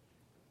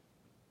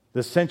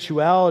 the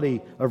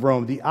sensuality of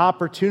Rome, the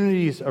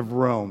opportunities of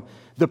Rome,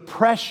 the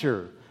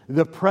pressure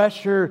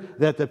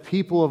that the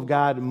people of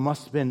God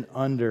must have been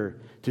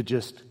under to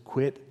just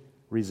quit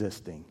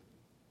resisting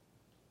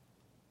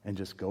and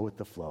just go with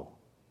the flow.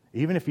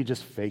 Even if you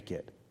just fake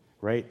it,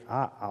 right?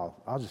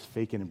 I'll just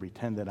fake it and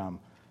pretend that I'm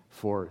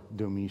for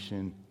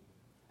Domitian,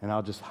 and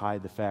I'll just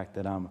hide the fact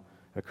that I'm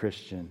a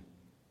Christian.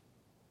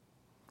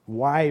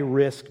 Why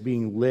risk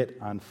being lit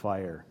on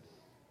fire?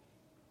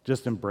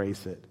 Just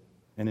embrace it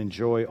and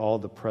enjoy all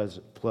the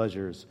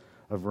pleasures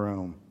of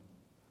Rome.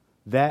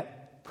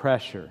 That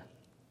pressure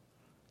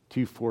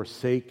to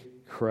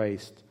forsake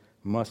Christ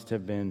must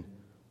have been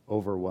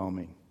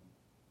overwhelming.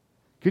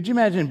 Could you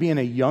imagine being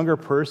a younger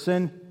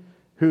person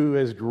who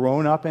has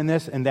grown up in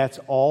this, and that's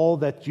all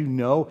that you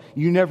know?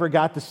 You never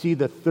got to see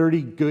the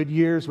 30 good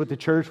years with the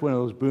church when it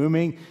was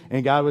booming,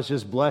 and God was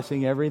just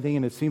blessing everything,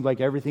 and it seemed like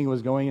everything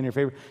was going in your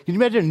favor. Can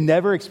you imagine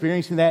never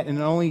experiencing that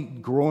and only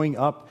growing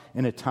up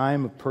in a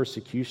time of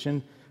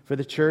persecution for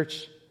the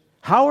church?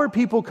 How are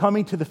people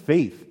coming to the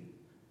faith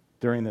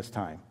during this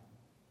time?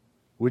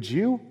 Would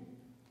you?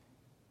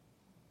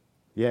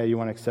 Yeah, you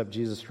want to accept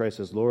Jesus Christ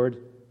as Lord?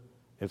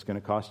 It's going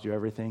to cost you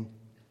everything,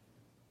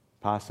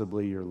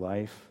 possibly your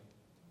life.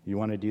 You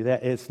want to do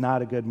that? It's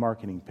not a good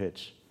marketing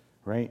pitch,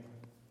 right?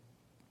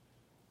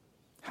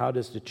 How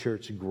does the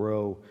church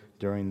grow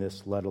during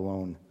this, let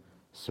alone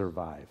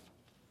survive?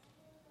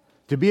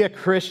 To be a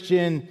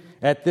Christian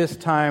at this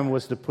time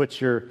was to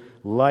put your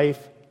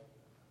life,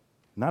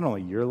 not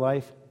only your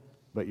life,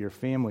 but your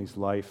family's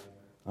life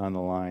on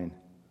the line.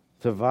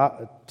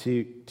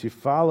 To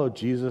follow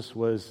Jesus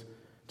was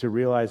to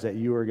realize that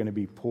you are going to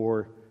be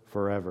poor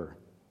forever.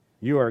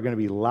 You are going to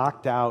be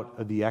locked out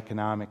of the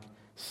economic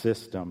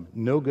system.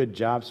 No good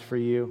jobs for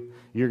you.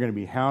 You're going to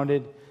be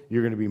hounded.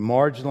 You're going to be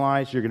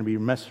marginalized. You're going to be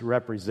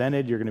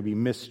misrepresented. You're going to be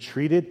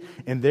mistreated.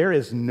 And there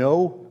is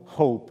no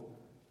hope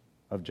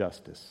of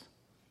justice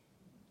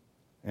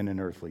in an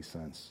earthly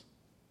sense.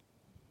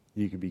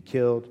 You could be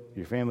killed.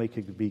 Your family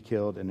could be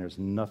killed. And there's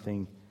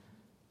nothing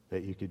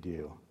that you could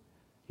do.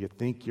 You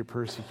think you're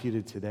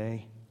persecuted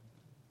today?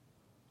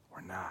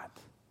 We're not.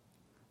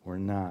 We're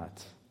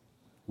not.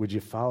 Would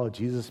you follow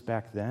Jesus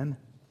back then?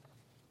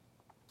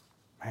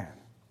 Man,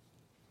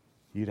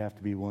 you'd have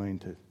to be willing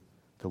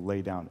to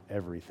lay down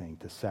everything,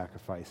 to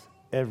sacrifice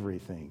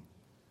everything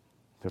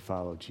to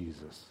follow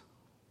Jesus.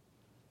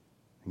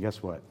 And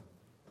guess what?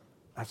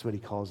 That's what he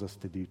calls us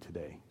to do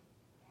today,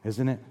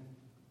 isn't it?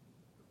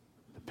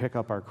 To pick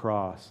up our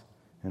cross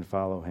and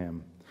follow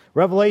him.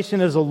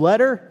 Revelation is a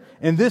letter,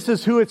 and this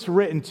is who it's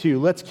written to.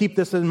 Let's keep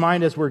this in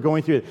mind as we're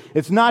going through it.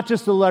 It's not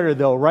just a letter,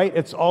 though, right?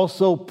 It's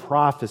also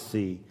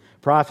prophecy.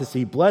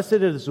 Prophecy. Blessed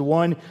is the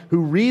one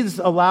who reads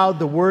aloud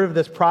the word of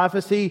this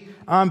prophecy.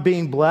 I'm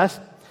being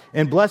blessed.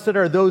 And blessed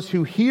are those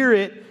who hear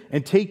it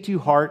and take to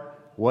heart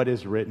what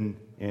is written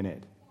in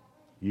it.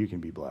 You can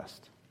be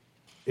blessed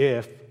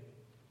if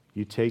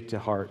you take to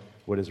heart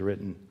what is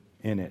written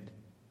in it.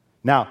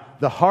 Now,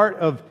 the heart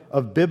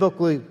of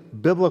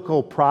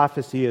biblical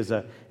prophecy is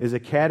a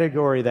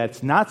category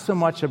that's not so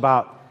much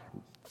about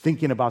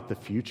thinking about the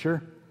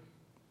future,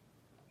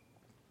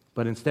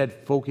 but instead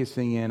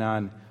focusing in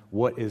on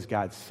what is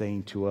God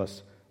saying to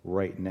us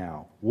right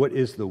now. What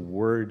is the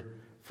word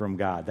from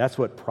God? That's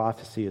what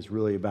prophecy is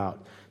really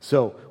about.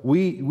 So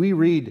we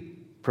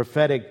read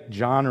prophetic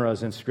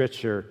genres in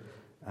Scripture.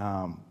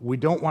 We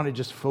don't want to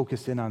just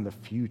focus in on the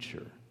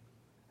future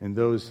and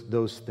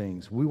those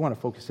things. We want to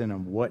focus in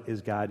on what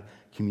is God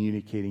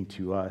communicating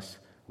to us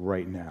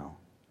right now,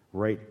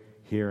 right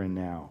here and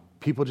now.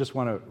 People just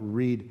want to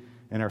read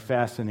and are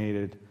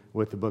fascinated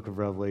with the book of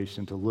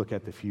Revelation to look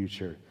at the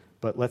future.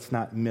 But let's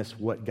not miss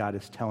what God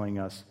is telling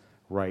us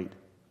right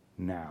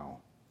now.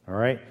 All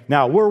right?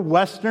 Now, we're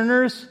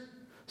Westerners,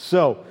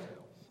 so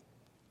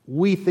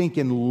we think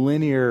in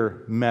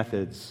linear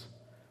methods.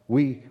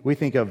 We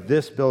think of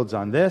this builds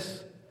on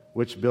this,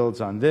 which builds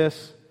on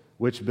this,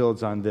 which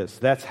builds on this.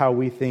 That's how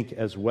we think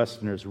as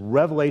Westerners.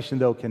 Revelation,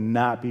 though,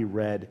 cannot be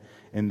read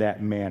in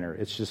that manner.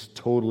 It's just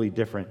totally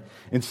different.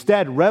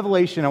 Instead,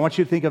 Revelation, I want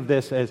you to think of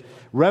this as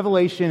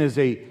Revelation is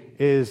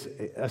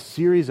a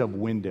series of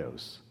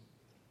windows.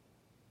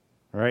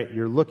 All right?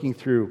 You're looking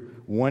through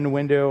one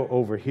window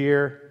over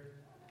here,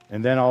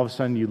 and then all of a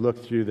sudden you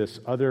look through this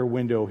other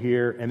window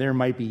here, and there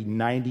might be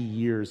 90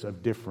 years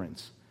of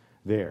difference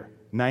there.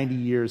 90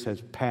 years has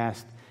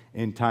passed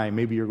in time.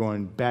 Maybe you're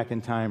going back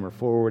in time or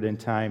forward in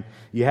time.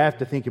 You have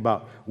to think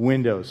about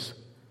windows.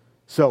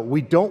 So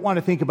we don't want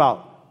to think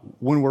about,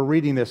 when we're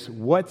reading this,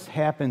 what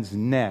happens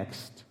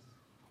next.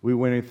 We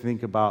want to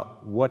think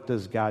about, what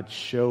does God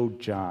show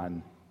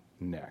John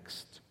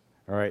next?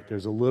 All right,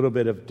 there's a little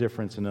bit of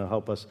difference, and it'll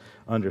help us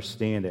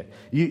understand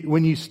it.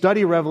 When you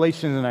study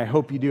Revelation, and I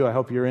hope you do, I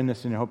hope you're in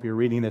this and I hope you're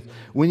reading this,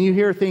 when you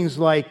hear things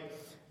like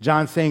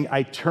John saying,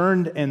 I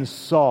turned and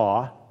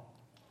saw,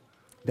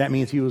 that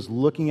means he was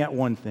looking at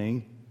one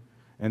thing,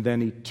 and then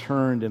he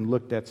turned and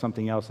looked at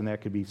something else, and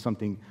that could be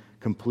something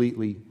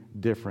completely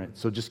different.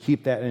 So just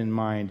keep that in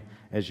mind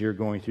as you're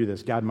going through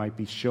this. God might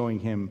be showing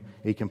him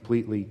a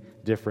completely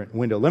different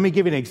window. Let me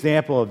give you an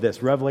example of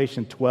this.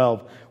 Revelation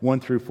 12, 1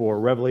 through 4.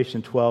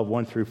 Revelation 12,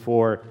 1 through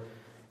 4.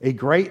 A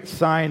great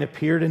sign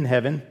appeared in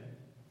heaven,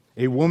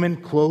 a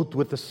woman clothed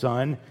with the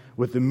sun,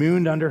 with the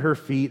moon under her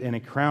feet, and a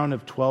crown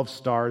of 12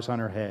 stars on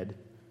her head.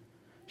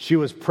 She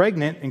was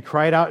pregnant and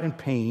cried out in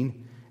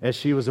pain as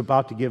she was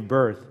about to give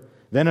birth.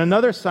 Then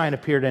another sign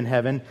appeared in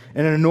heaven,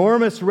 an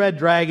enormous red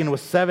dragon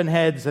with 7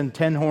 heads and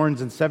 10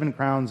 horns and 7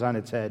 crowns on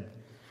its head.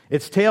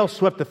 Its tail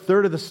swept a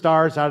third of the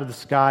stars out of the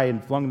sky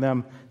and flung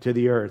them to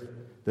the earth.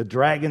 The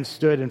dragon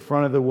stood in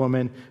front of the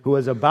woman who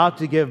was about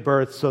to give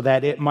birth so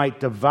that it might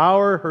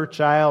devour her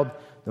child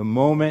the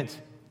moment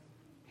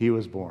he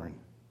was born.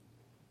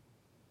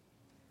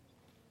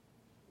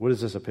 What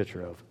is this a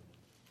picture of?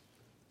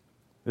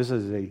 This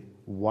is a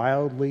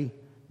wildly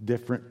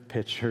different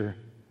picture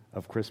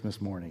of Christmas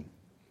morning.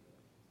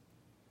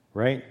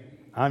 Right?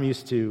 I'm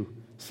used to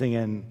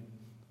singing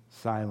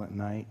Silent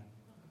Night,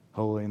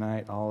 Holy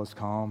Night, All is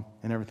Calm,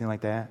 and everything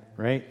like that,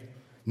 right?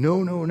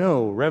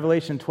 No.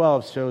 Revelation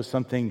 12 shows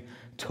something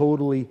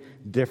totally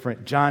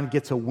different. John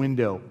gets a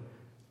window.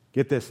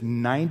 Get this,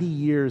 90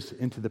 years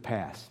into the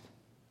past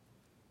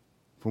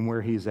from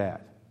where he's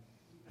at.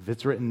 If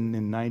it's written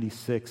in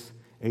 96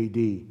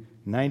 AD,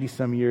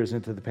 90-some years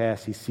into the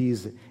past, he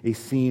sees a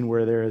scene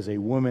where there is a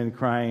woman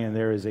crying and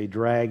there is a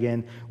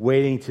dragon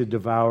waiting to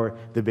devour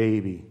the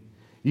baby.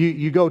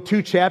 You go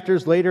 2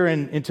 chapters later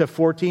into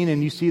 14,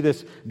 and you see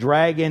this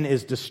dragon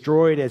is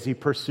destroyed as he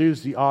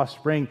pursues the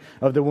offspring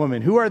of the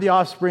woman. Who are the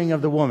offspring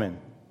of the woman?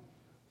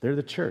 They're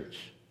the church,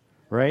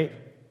 right?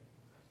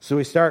 So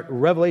we start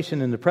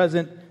Revelation in the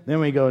present,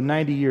 then we go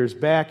 90 years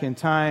back in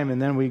time,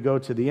 and then we go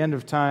to the end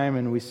of time,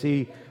 and we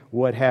see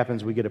what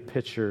happens. We get a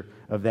picture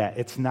of that.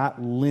 It's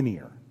not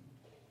linear.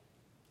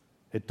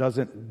 It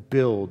doesn't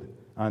build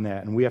on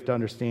that. And we have to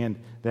understand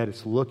that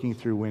it's looking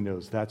through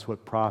windows. That's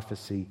what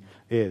prophecy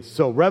is.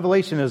 So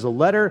Revelation is a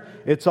letter.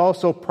 It's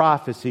also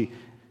prophecy.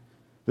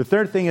 The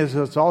third thing is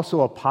it's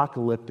also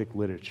apocalyptic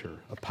literature.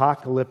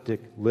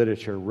 Apocalyptic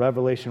literature.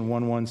 Revelation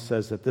 1:1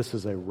 says that this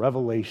is a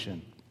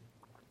revelation.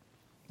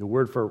 The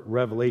word for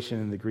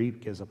revelation in the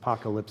Greek is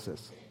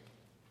apocalypsis.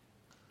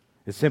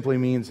 It simply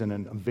means an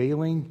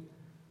unveiling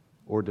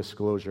or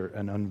disclosure.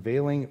 An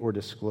unveiling or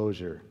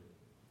disclosure.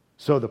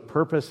 So the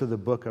purpose of the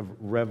book of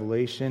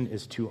Revelation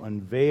is to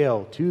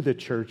unveil to the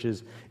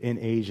churches in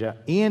Asia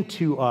and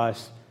to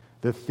us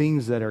the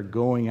things that are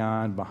going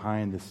on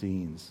behind the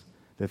scenes,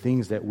 the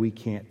things that we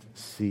can't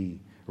see,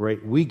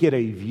 right? We get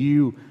a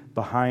view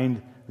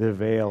behind the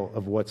veil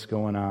of what's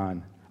going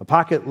on.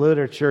 Apocalyptic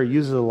literature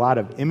uses a lot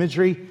of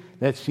imagery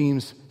that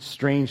seems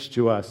strange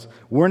to us.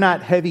 We're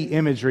not heavy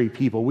imagery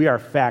people. We are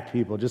fact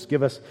people. Just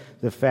give us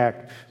the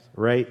fact,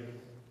 right?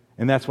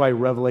 And that's why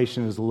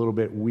Revelation is a little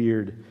bit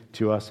weird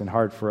to us and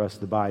hard for us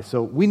to buy.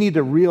 So we need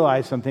to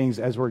realize some things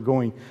as we're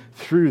going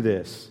through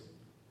this.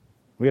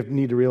 We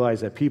need to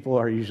realize that people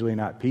are usually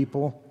not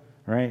people,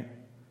 right?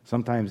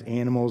 Sometimes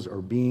animals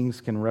or beings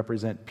can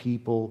represent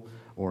people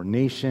or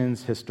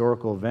nations.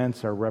 Historical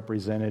events are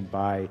represented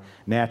by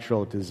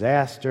natural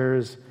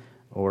disasters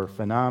or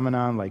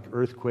phenomenon like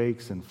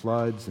earthquakes and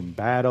floods and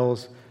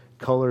battles.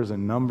 Colors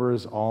and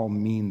numbers all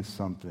mean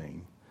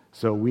something.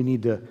 So we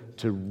need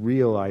to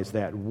realize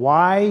that.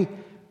 Why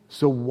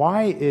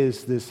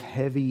is this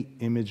heavy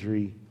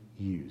imagery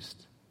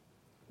used?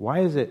 Why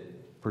is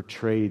it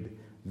portrayed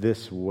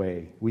this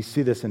way? We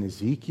see this in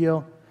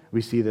Ezekiel.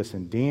 We see this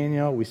in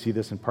Daniel. We see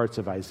this in parts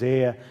of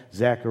Isaiah,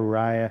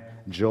 Zechariah,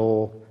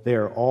 Joel. They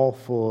are all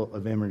full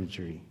of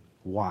imagery.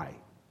 Why?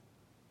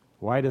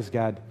 Why does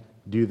God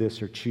do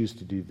this or choose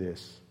to do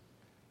this?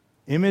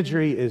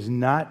 Imagery is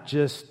not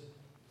just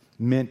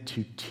meant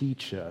to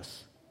teach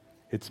us.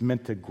 It's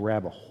meant to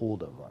grab a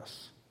hold of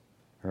us.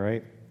 All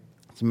right?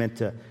 It's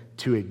meant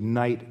to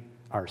ignite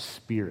our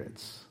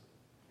spirits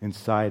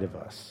inside of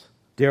us.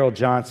 Darrell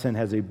Johnson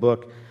has a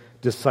book,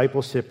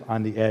 Discipleship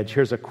on the Edge.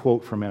 Here's a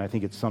quote from it. I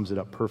think it sums it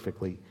up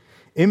perfectly.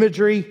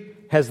 Imagery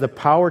has the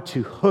power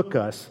to hook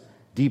us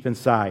deep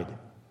inside.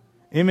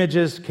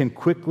 Images can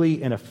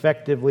quickly and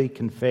effectively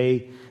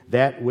convey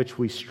that which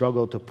we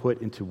struggle to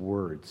put into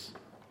words.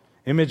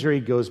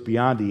 Imagery goes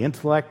beyond the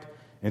intellect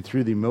and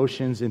through the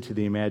emotions into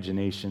the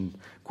imagination,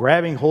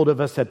 grabbing hold of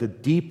us at the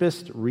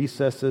deepest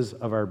recesses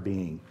of our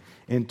being.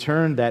 In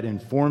turn, that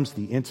informs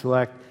the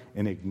intellect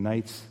and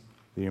ignites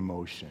the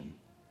emotion.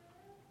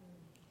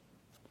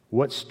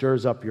 What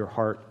stirs up your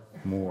heart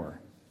more,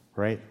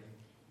 right?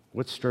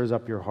 What stirs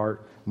up your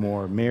heart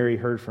more? Mary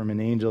heard from an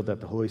angel that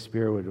the Holy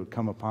Spirit would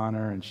come upon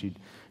her and she'd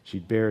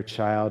bear a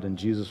child, and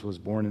Jesus was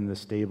born in the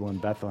stable in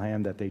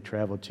Bethlehem that they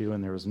traveled to,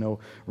 and there was no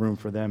room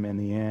for them in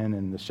the inn,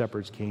 and the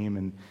shepherds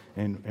came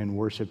and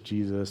worshiped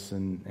Jesus,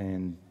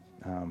 and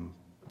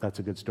that's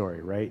a good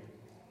story, right?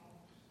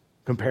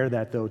 Compare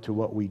that, though, to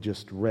what we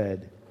just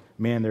read.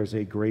 Man, there's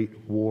a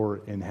great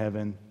war in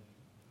heaven.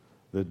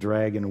 The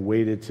dragon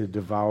waited to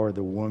devour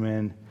the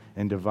woman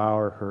and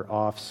devour her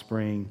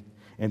offspring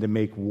and to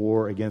make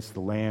war against the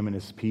Lamb and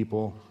his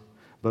people.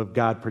 But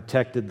God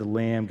protected the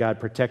Lamb,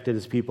 God protected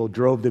his people,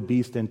 drove the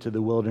beast into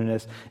the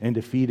wilderness, and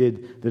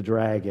defeated the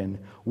dragon.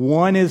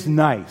 One is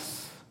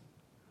nice.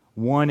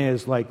 One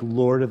is like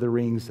Lord of the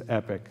Rings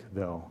epic,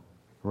 though,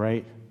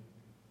 right?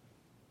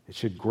 It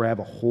should grab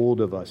a hold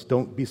of us.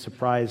 Don't be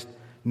surprised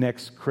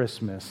next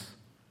Christmas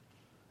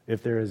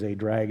if there is a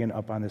dragon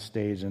up on the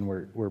stage and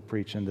we're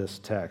preaching this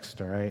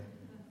text, all right?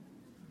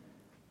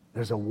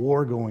 There's a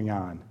war going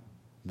on,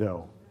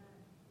 though.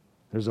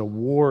 There's a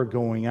war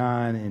going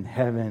on in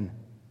heaven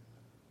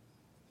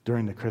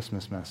during the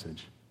Christmas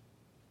message.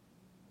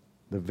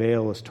 The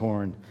veil is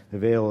torn. The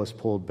veil is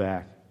pulled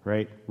back,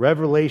 right?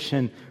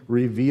 Revelation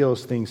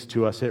reveals things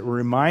to us. It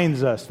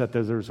reminds us that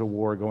there's a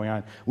war going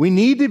on. We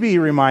need to be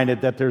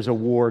reminded that there's a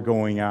war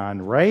going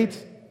on,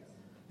 right?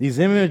 These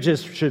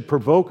images should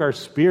provoke our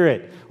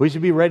spirit. We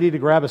should be ready to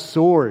grab a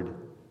sword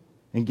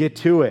and get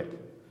to it.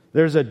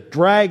 There's a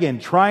dragon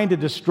trying to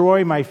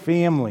destroy my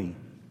family.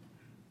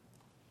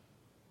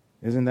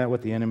 Isn't that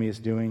what the enemy is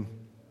doing?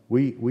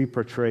 We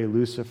portray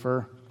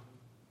Lucifer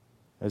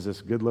as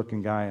this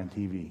good-looking guy on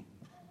TV.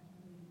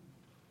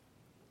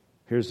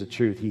 Here's the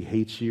truth. He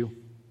hates you.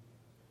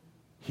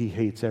 He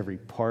hates every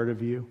part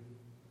of you.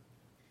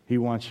 He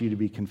wants you to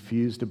be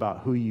confused about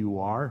who you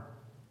are.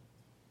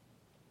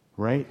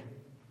 Right?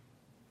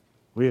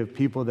 We have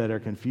people that are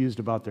confused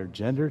about their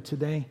gender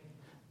today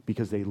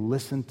because they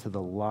listen to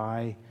the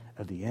lie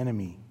of the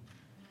enemy.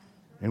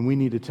 And we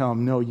need to tell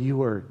them, no,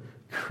 you are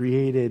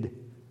created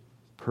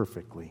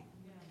perfectly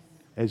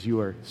as you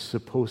are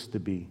supposed to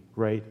be,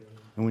 right?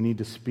 And we need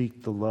to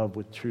speak the love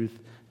with truth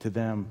to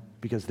them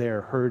because they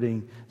are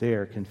hurting, they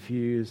are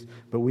confused,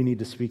 but we need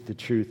to speak the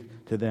truth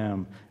to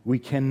them. We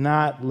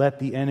cannot let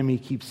the enemy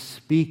keep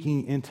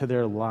speaking into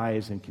their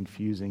lives and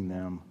confusing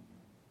them.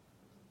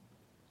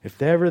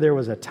 If ever there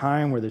was a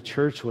time where the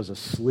church was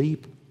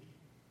asleep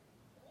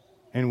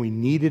and we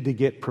needed to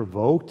get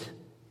provoked,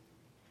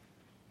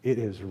 it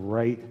is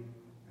right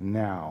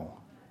now.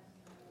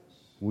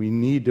 We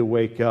need to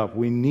wake up.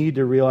 We need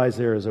to realize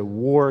there is a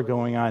war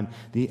going on.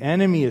 The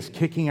enemy is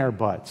kicking our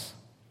butts.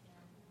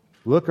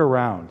 Look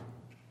around.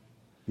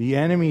 The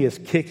enemy is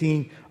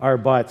kicking our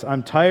butts.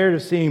 I'm tired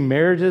of seeing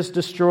marriages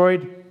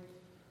destroyed.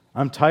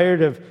 I'm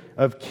tired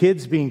of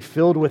kids being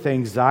filled with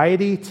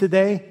anxiety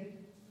today.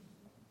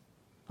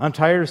 I'm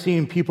tired of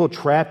seeing people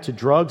trapped to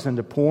drugs and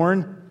to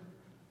porn.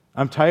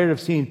 I'm tired of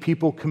seeing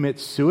people commit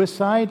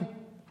suicide.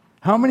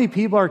 How many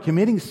people are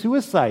committing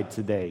suicide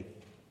today?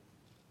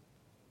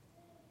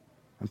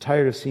 I'm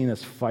tired of seeing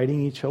us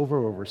fighting each other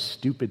over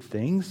stupid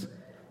things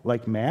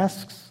like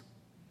masks.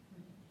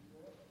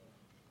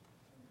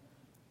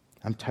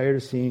 I'm tired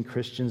of seeing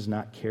Christians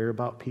not care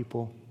about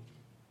people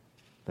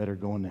that are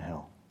going to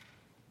hell.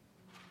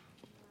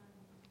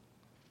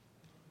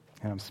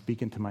 And I'm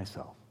speaking to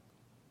myself.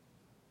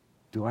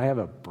 Do I have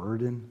a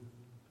burden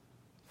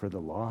for the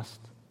lost?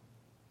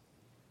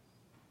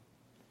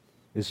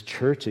 Is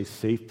church a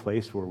safe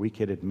place where we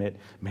could admit,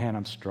 man,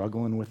 I'm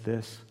struggling with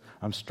this.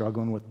 I'm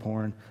struggling with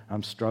porn.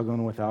 I'm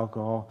struggling with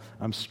alcohol.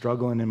 I'm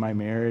struggling in my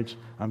marriage.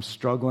 I'm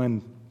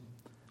struggling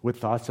with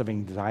thoughts of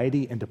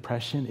anxiety and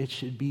depression. It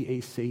should be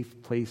a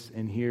safe place,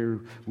 and here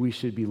we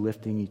should be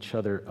lifting each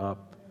other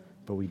up,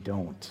 but we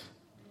don't.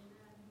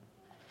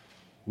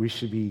 We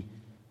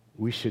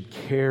should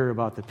care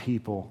about the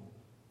people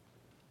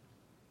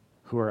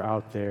who are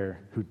out there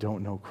who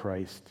don't know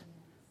Christ,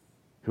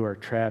 who are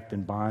trapped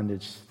in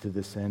bondage to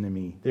this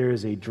enemy. There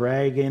is a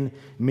dragon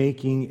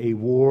making a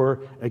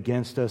war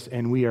against us,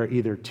 and we are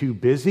either too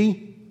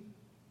busy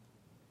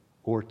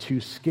or too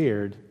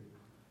scared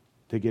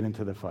to get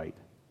into the fight.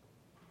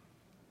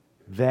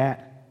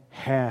 That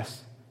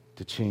has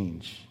to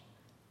change.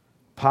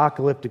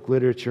 Apocalyptic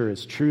literature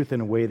is truth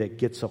in a way that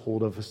gets a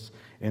hold of us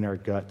in our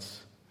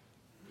guts.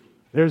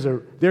 There's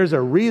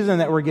a reason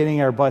that we're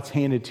getting our butts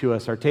handed to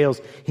us, our tails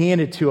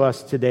handed to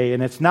us today.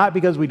 And it's not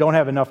because we don't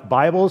have enough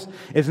Bibles.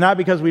 It's not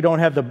because we don't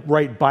have the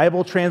right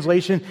Bible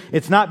translation.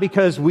 It's not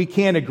because we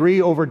can't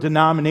agree over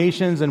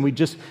denominations and we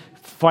just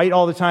fight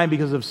all the time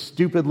because of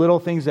stupid little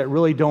things that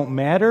really don't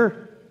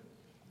matter.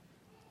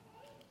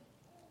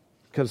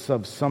 Because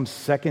of some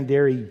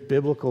secondary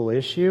biblical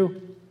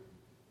issue.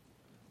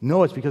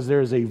 No, it's because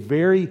there is a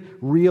very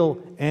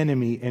real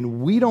enemy,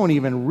 and we don't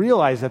even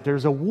realize that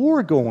there's a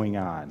war going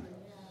on.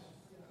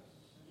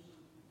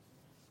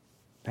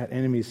 That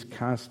enemy is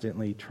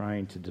constantly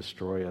trying to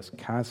destroy us,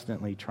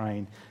 constantly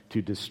trying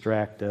to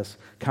distract us,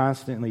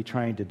 constantly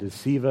trying to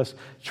deceive us,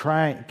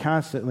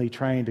 constantly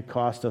trying to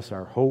cost us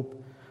our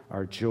hope,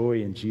 our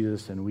joy in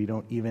Jesus, and we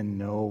don't even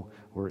know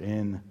we're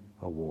in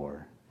a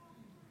war.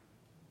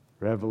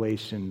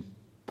 Revelation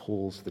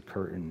pulls the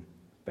curtain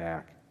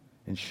back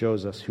and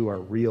shows us who our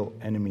real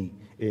enemy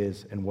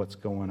is and what's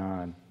going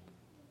on.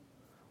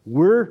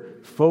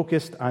 We're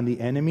focused on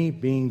the enemy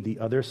being the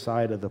other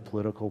side of the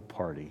political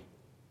party.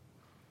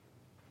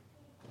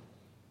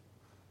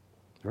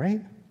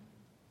 Right?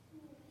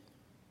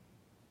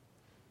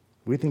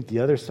 We think the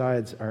other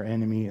side's our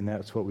enemy, and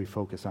that's what we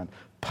focus on.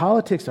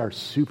 Politics are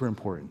super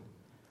important.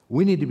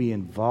 We need to be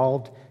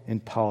involved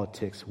in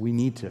politics. We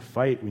need to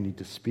fight. We need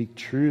to speak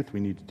truth. We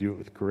need to do it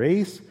with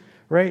grace,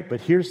 right? But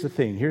here's the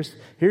thing.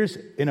 Here's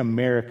in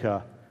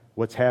America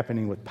what's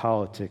happening with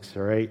politics,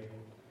 all right?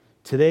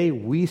 Today,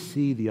 we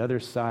see the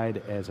other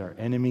side as our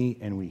enemy,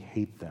 and we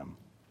hate them.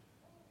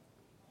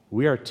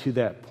 We are to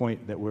that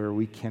point where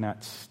we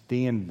cannot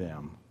stand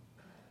them,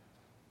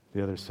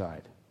 the other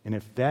side. And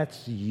if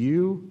that's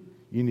you,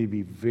 you need to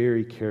be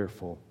very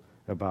careful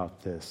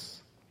about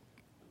this.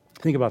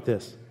 Think about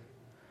this.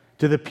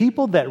 To the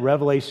people that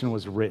Revelation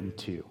was written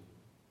to,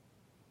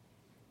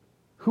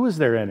 who is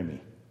their enemy?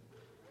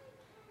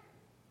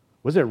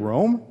 Was it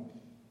Rome?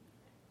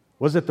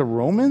 Was it the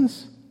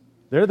Romans?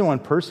 They're the one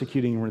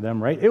persecuting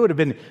them, right? It would have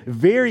been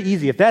very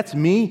easy. If that's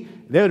me,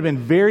 that would have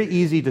been very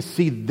easy to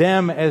see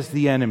them as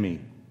the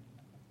enemy.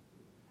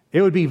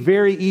 It would be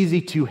very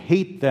easy to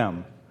hate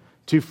them,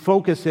 to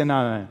focus in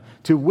on them,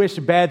 to wish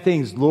bad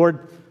things.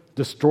 Lord,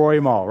 destroy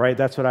them all, right?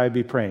 That's what I would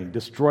be praying.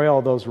 Destroy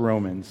all those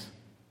Romans.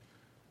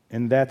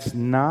 And that's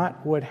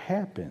not what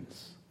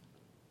happens.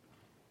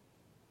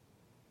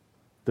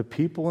 The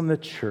people in the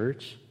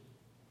church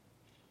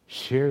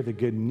share the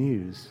good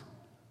news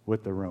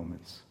with the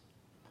Romans.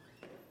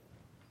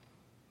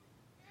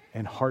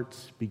 And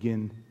hearts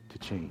begin to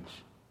change.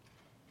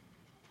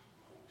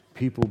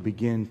 People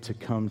begin to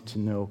come to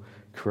know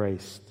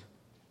Christ.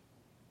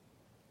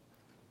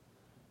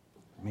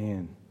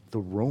 Man, the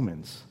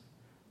Romans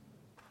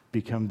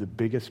become the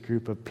biggest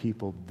group of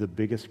people, the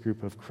biggest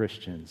group of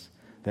Christians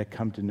that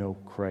come to know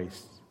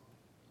Christ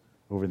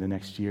over the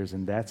next years.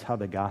 And that's how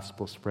the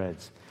gospel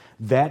spreads.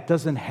 That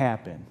doesn't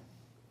happen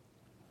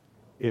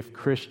if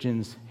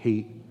Christians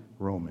hate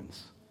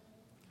Romans.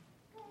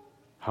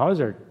 How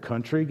is our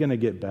country going to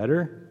get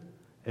better?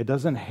 It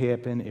doesn't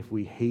happen if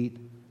we hate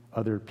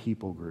other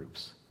people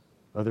groups,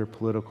 other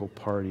political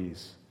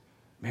parties.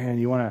 Man,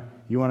 you want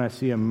to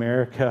see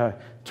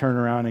America turn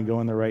around and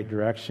go in the right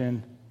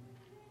direction?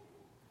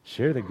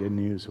 Share the good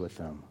news with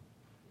them.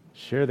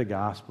 Share the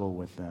gospel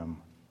with them,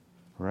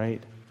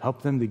 right?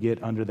 Help them to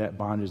get under that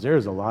bondage.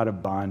 There's a lot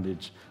of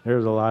bondage.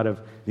 There's a lot of,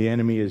 the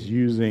enemy is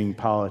using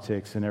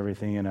politics and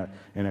everything in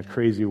a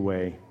crazy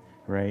way,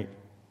 right?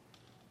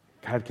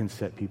 God can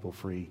set people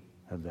free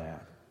of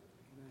that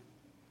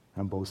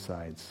on both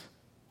sides.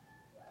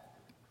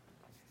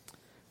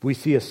 If we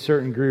see a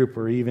certain group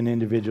or even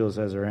individuals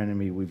as our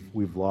enemy,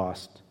 we've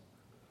lost.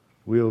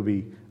 We will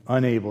be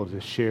unable to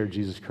share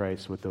Jesus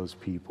Christ with those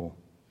people.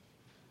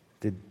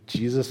 Did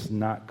Jesus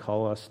not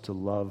call us to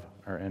love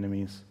our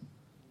enemies?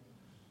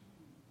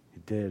 He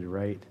They did,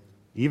 right?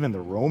 Even the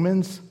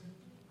Romans,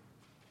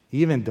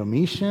 even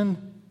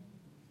Domitian,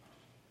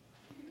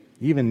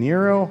 even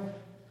Nero.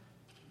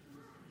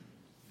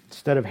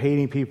 Instead of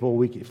hating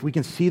people, if we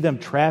can see them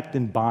trapped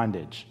in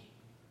bondage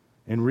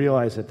and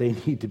realize that they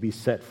need to be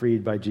set free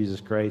by Jesus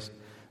Christ,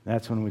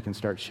 that's when we can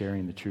start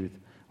sharing the truth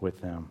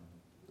with them.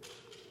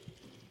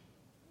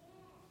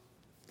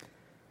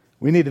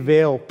 We need the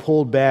veil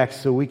pulled back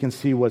so we can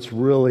see what's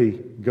really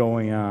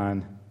going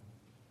on.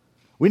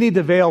 We need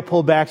the veil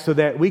pulled back so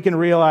that we can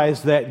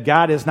realize that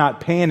God is not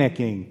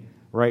panicking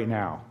right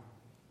now,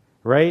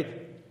 right?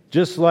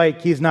 Just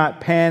like He's not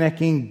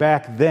panicking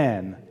back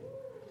then.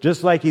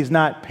 Just like He's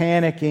not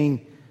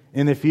panicking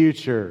in the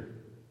future.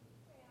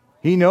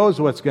 He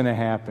knows what's going to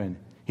happen.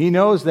 He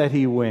knows that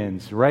He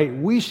wins, right?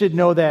 We should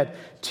know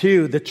that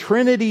too. The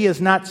Trinity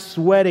is not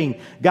sweating.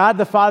 God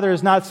the Father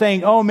is not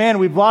saying, oh man,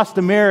 we've lost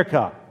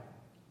America.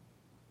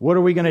 What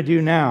are we going to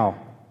do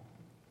now?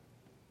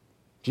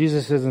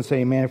 Jesus isn't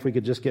saying, man, if we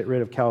could just get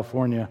rid of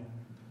California,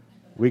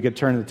 we could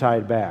turn the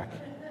tide back.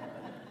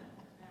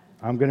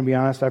 I'm going to be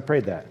honest, I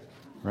prayed that,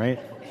 right?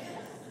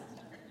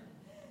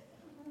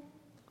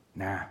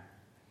 Nah.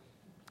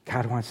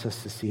 God wants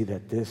us to see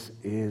that this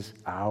is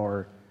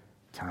our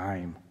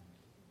time.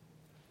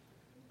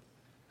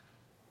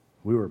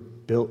 We were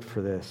built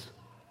for this.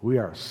 We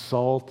are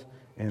salt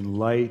and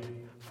light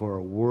for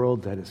a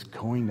world that is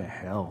going to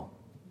hell.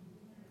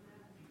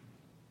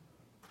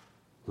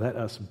 Let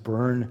us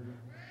burn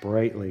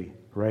brightly,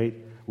 right?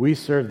 We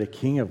serve the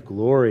King of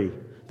glory.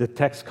 The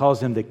text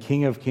calls Him the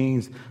King of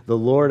kings, the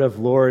Lord of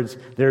lords.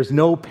 There's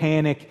no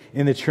panic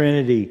in the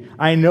Trinity.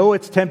 I know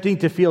it's tempting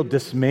to feel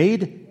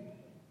dismayed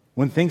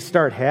when things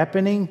start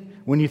happening,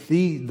 when you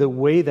see the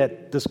way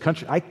that this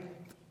country... I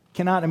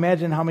cannot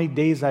imagine how many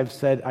days I've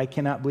said, I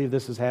cannot believe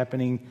this is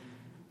happening,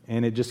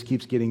 and it just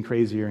keeps getting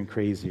crazier and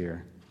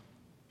crazier.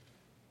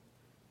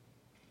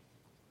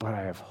 But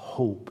I have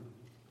hope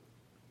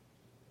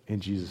in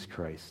Jesus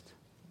Christ.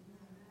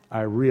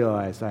 I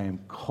realize I am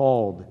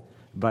called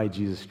by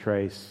Jesus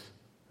Christ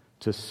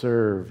to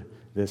serve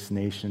this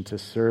nation, to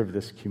serve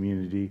this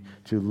community,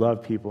 to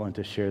love people, and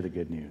to share the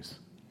good news.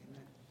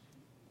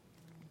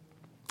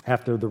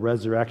 After the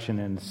resurrection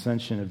and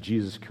ascension of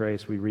Jesus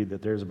Christ, we read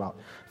that there's about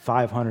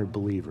 500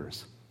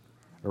 believers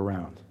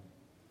around.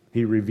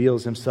 He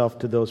reveals Himself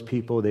to those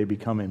people. They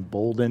become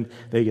emboldened.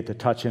 They get to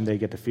touch Him. They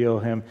get to feel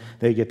Him.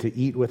 They get to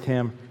eat with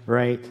Him,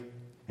 right?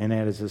 And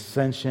at His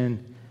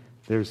ascension,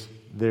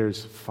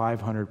 there's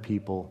 500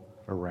 people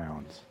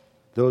around.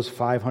 Those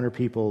 500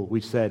 people,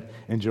 we said,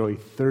 enjoy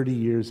 30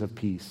 years of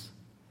peace.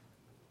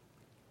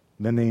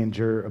 Then they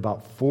endure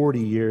about 40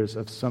 years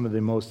of some of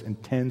the most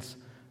intense,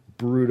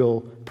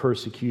 brutal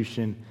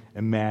persecution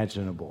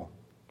imaginable.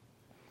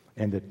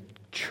 And the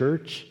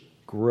church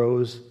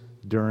grows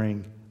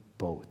during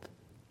both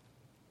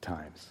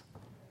times.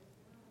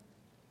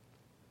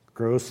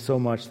 Grows so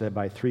much that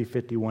by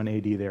 351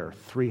 AD, there are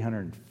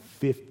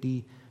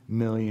 350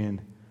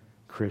 million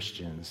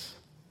Christians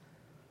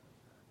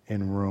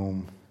in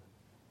Rome,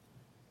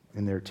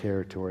 in their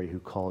territory, who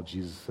call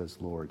Jesus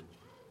as Lord.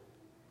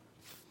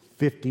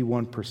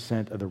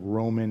 51% of the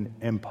Roman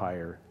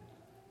Empire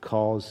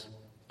calls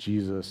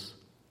Jesus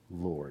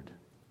Lord.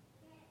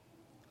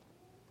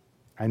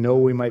 I know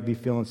we might be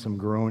feeling some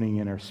groaning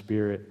in our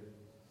spirit.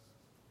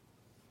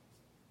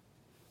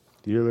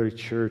 The early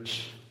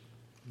church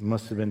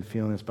must have been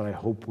feeling this, but I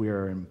hope we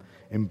are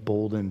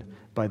emboldened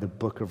by the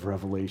book of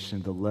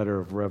Revelation, the letter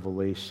of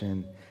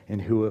Revelation,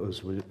 and who it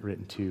was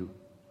written to.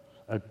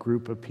 A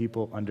group of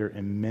people under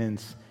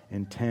immense,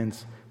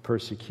 intense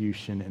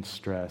persecution and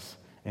stress,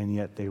 and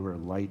yet they were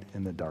light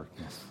in the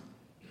darkness.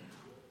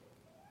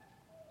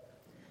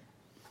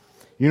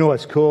 You know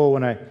what's cool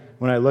when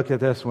I look at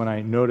this, when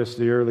I notice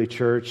the early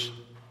church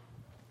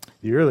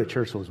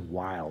was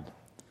wild.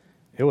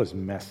 It was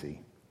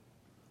messy.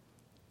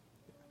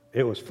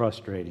 It was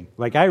frustrating.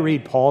 Like, I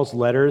read Paul's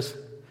letters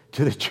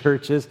to the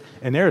churches,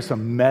 and there are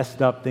some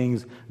messed up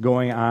things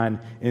going on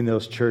in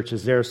those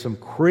churches. There are some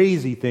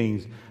crazy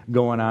things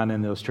going on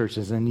in those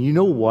churches. And you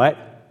know what?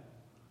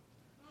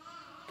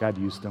 God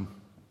used them.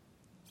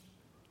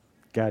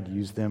 God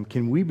used them.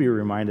 Can we be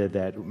reminded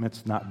that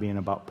it's not being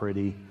about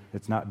pretty,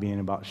 it's not being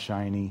about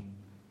shiny.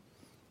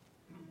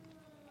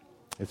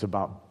 It's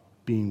about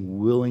being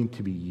willing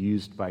to be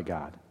used by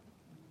God.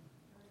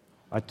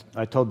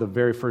 I told the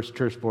very first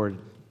church board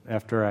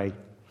after I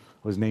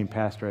was named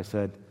pastor, I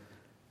said,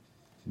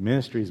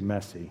 ministry is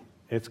messy.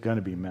 It's going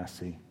to be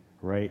messy,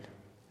 right?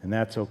 And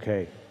that's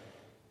okay.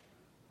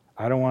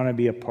 I don't want to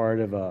be a part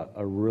of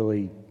a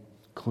really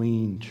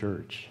clean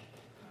church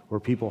where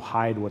people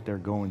hide what they're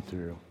going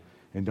through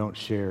and don't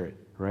share it,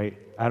 right?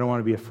 I don't want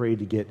to be afraid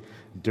to get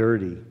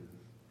dirty.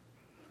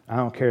 I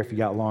don't care if you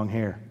got long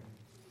hair.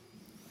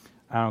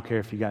 I don't care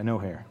if you got no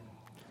hair.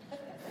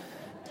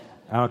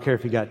 I don't care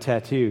if you got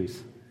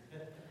tattoos.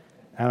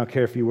 I don't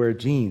care if you wear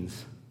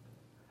jeans.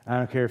 I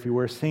don't care if you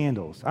wear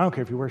sandals. I don't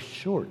care if you wear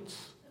shorts.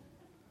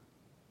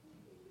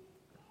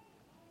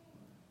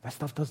 That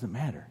stuff doesn't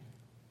matter.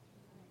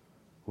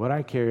 What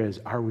I care is,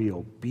 are we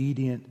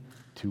obedient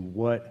to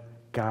what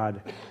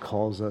God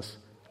calls us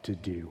to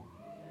do?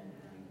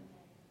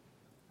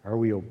 Are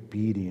we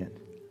obedient?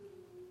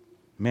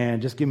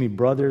 Man, just give me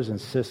brothers and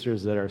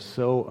sisters that are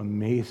so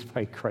amazed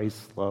by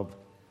Christ's love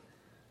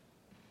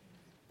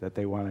that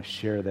they want to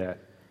share that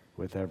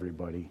with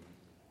everybody.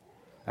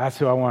 That's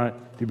who I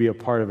want to be a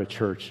part of a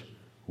church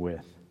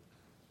with.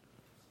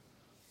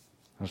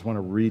 I just want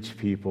to reach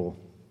people.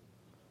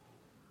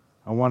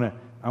 I want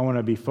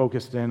to be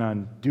focused in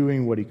on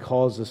doing what he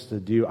calls us to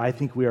do. I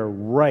think we are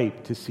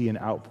ripe to see an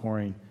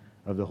outpouring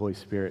of the Holy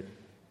Spirit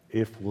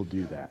if we'll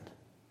do that.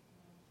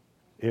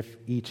 If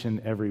each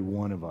and every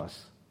one of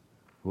us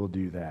will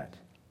do that.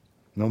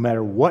 No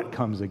matter what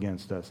comes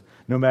against us,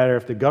 no matter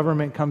if the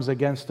government comes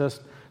against us,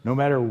 no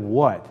matter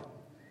what,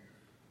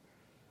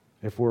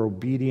 if we're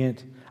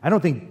obedient. I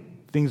don't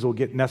think things will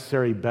get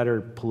necessarily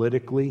better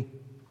politically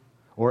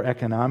or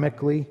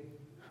economically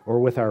or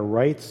with our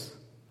rights.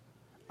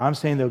 I'm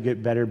saying they'll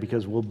get better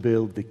because we'll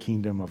build the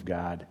kingdom of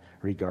God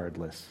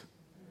regardless.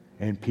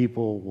 And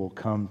people will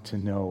come to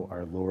know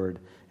our Lord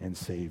and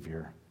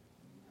Savior.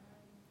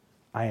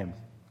 I am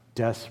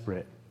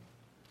desperate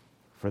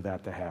for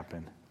that to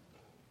happen.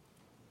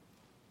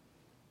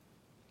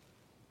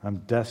 I'm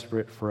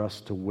desperate for us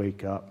to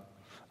wake up.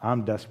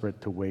 I'm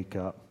desperate to wake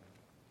up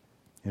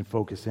and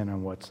focus in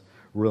on what's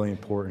really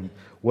important.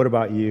 What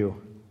about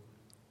you?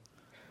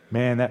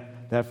 Man,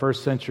 that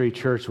first century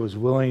church was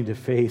willing to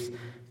face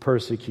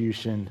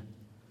persecution.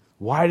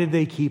 Why did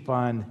they keep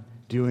on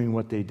doing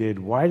what they did?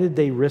 Why did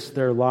they risk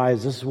their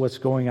lives? This is what's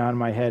going on in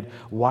my head.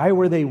 Why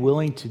were they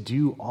willing to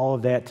do all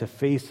of that, to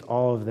face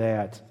all of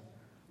that?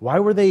 Why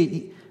were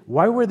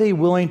they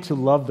willing to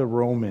love the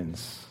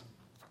Romans?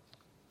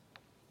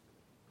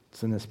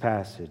 It's in this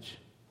passage.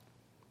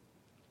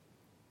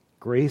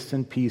 Grace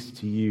and peace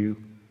to you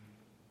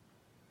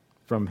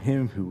from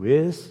him who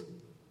is,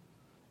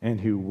 and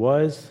who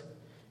was,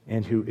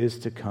 and who is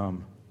to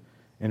come,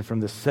 and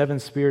from the seven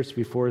spirits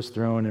before his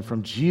throne, and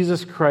from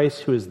Jesus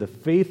Christ, who is the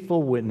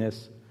faithful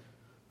witness,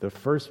 the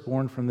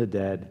firstborn from the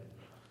dead,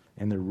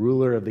 and the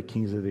ruler of the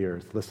kings of the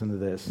earth. Listen to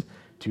this.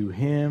 To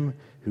him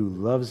who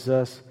loves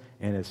us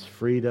and has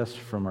freed us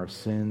from our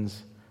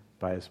sins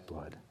by his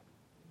blood.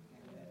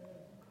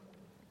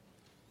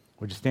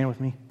 Would you stand with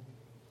me?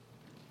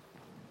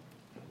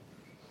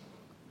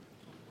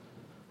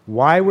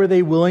 Why were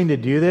they willing to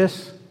do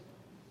this?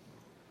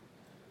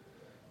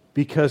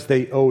 Because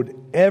they owed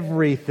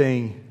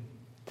everything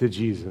to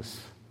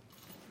Jesus.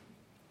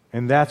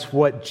 And that's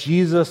what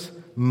Jesus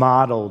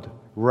modeled,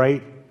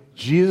 right?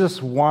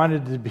 Jesus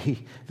wanted to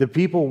be, the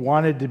people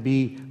wanted to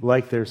be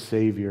like their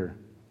Savior.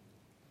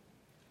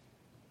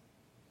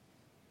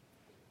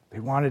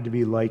 They wanted to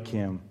be like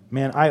him.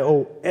 Man, I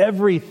owe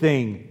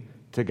everything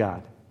to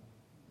God.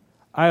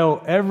 I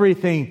owe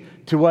everything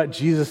to what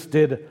Jesus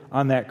did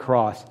on that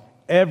cross.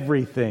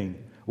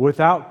 Everything.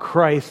 Without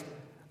Christ,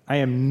 I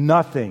am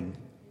nothing.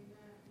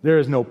 There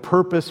is no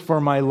purpose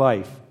for my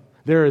life.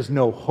 There is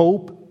no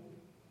hope.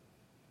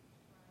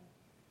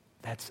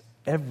 That's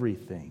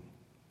everything.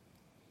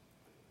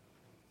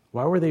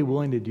 Why were they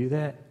willing to do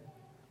that?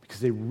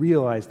 Because they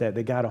realized that,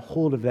 they got a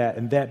hold of that,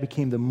 and that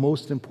became the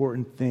most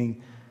important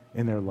thing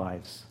in their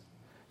lives.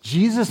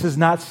 Jesus is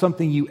not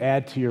something you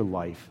add to your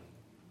life.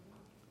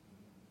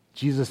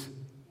 Jesus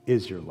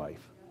is your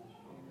life.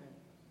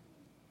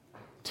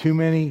 Too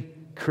many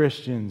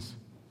Christians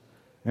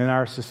in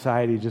our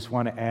society just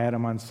want to add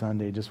him on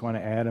Sunday, just want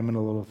to add him in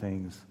the little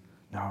things.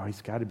 No,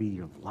 he's got to be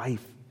your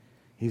life.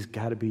 He's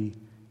got to be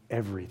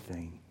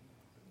everything.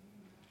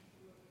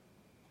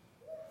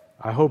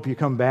 I hope you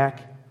come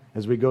back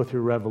as we go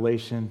through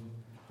Revelation.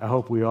 I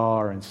hope we all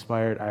are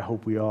inspired. I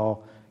hope we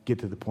all get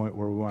to the point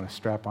where we want to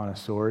strap on a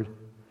sword,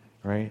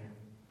 right?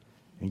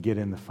 And get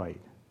in the fight.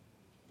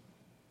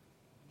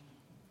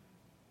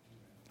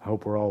 I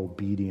hope we're all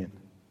obedient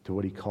to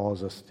what he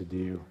calls us to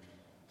do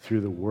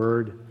through the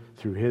Word,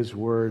 through his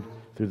Word,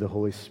 through the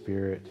Holy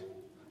Spirit.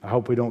 I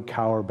hope we don't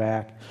cower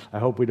back. I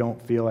hope we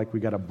don't feel like we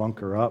got to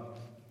bunker up,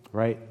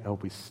 right? I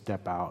hope we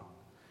step out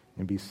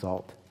and be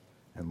salt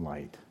and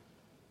light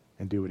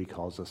and do what he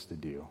calls us to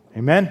do.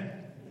 Amen?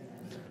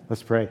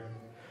 Let's pray.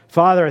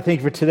 Father, I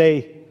thank you for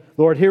today.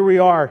 Lord, here we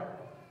are.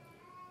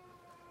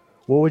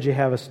 What would you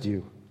have us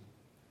do?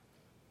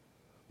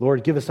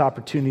 Lord, give us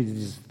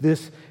opportunities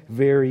this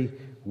very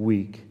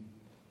week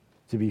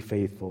to be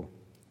faithful,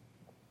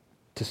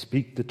 to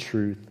speak the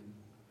truth.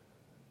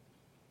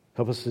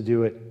 Help us to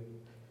do it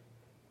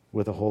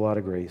with a whole lot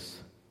of grace.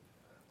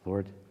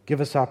 Lord,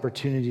 give us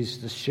opportunities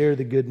to share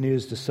the good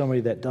news to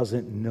somebody that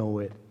doesn't know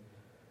it.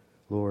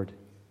 Lord,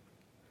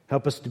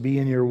 help us to be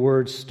in your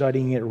word,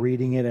 studying it,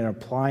 reading it, and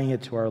applying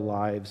it to our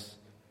lives.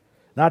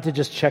 Not to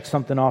just check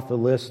something off the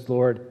list,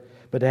 Lord,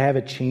 but to have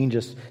it change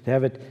us, to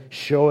have it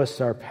show us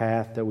our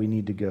path that we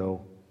need to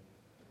go.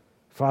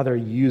 Father,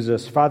 use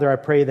us. Father, I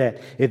pray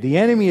that if the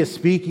enemy is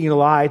speaking a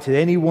lie to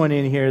anyone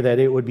in here, that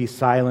it would be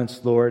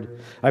silenced,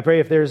 Lord. I pray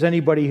if there's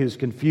anybody who's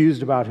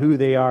confused about who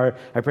they are,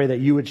 I pray that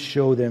you would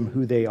show them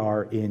who they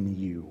are in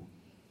you.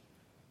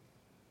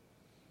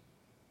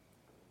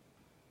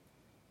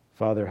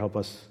 Father, help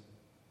us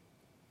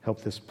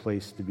Help this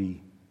place to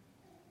be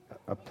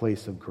a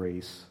place of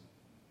grace,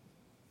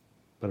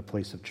 but a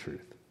place of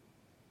truth.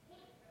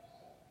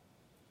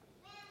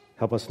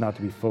 Help us not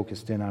to be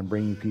focused in on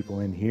bringing people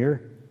in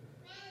here,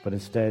 but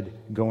instead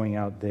going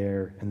out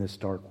there in this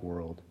dark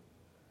world.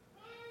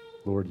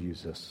 Lord,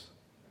 use us.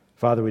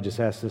 Father, we just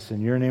ask this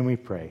in your name we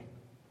pray.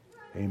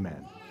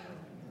 Amen.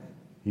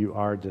 You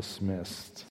are dismissed.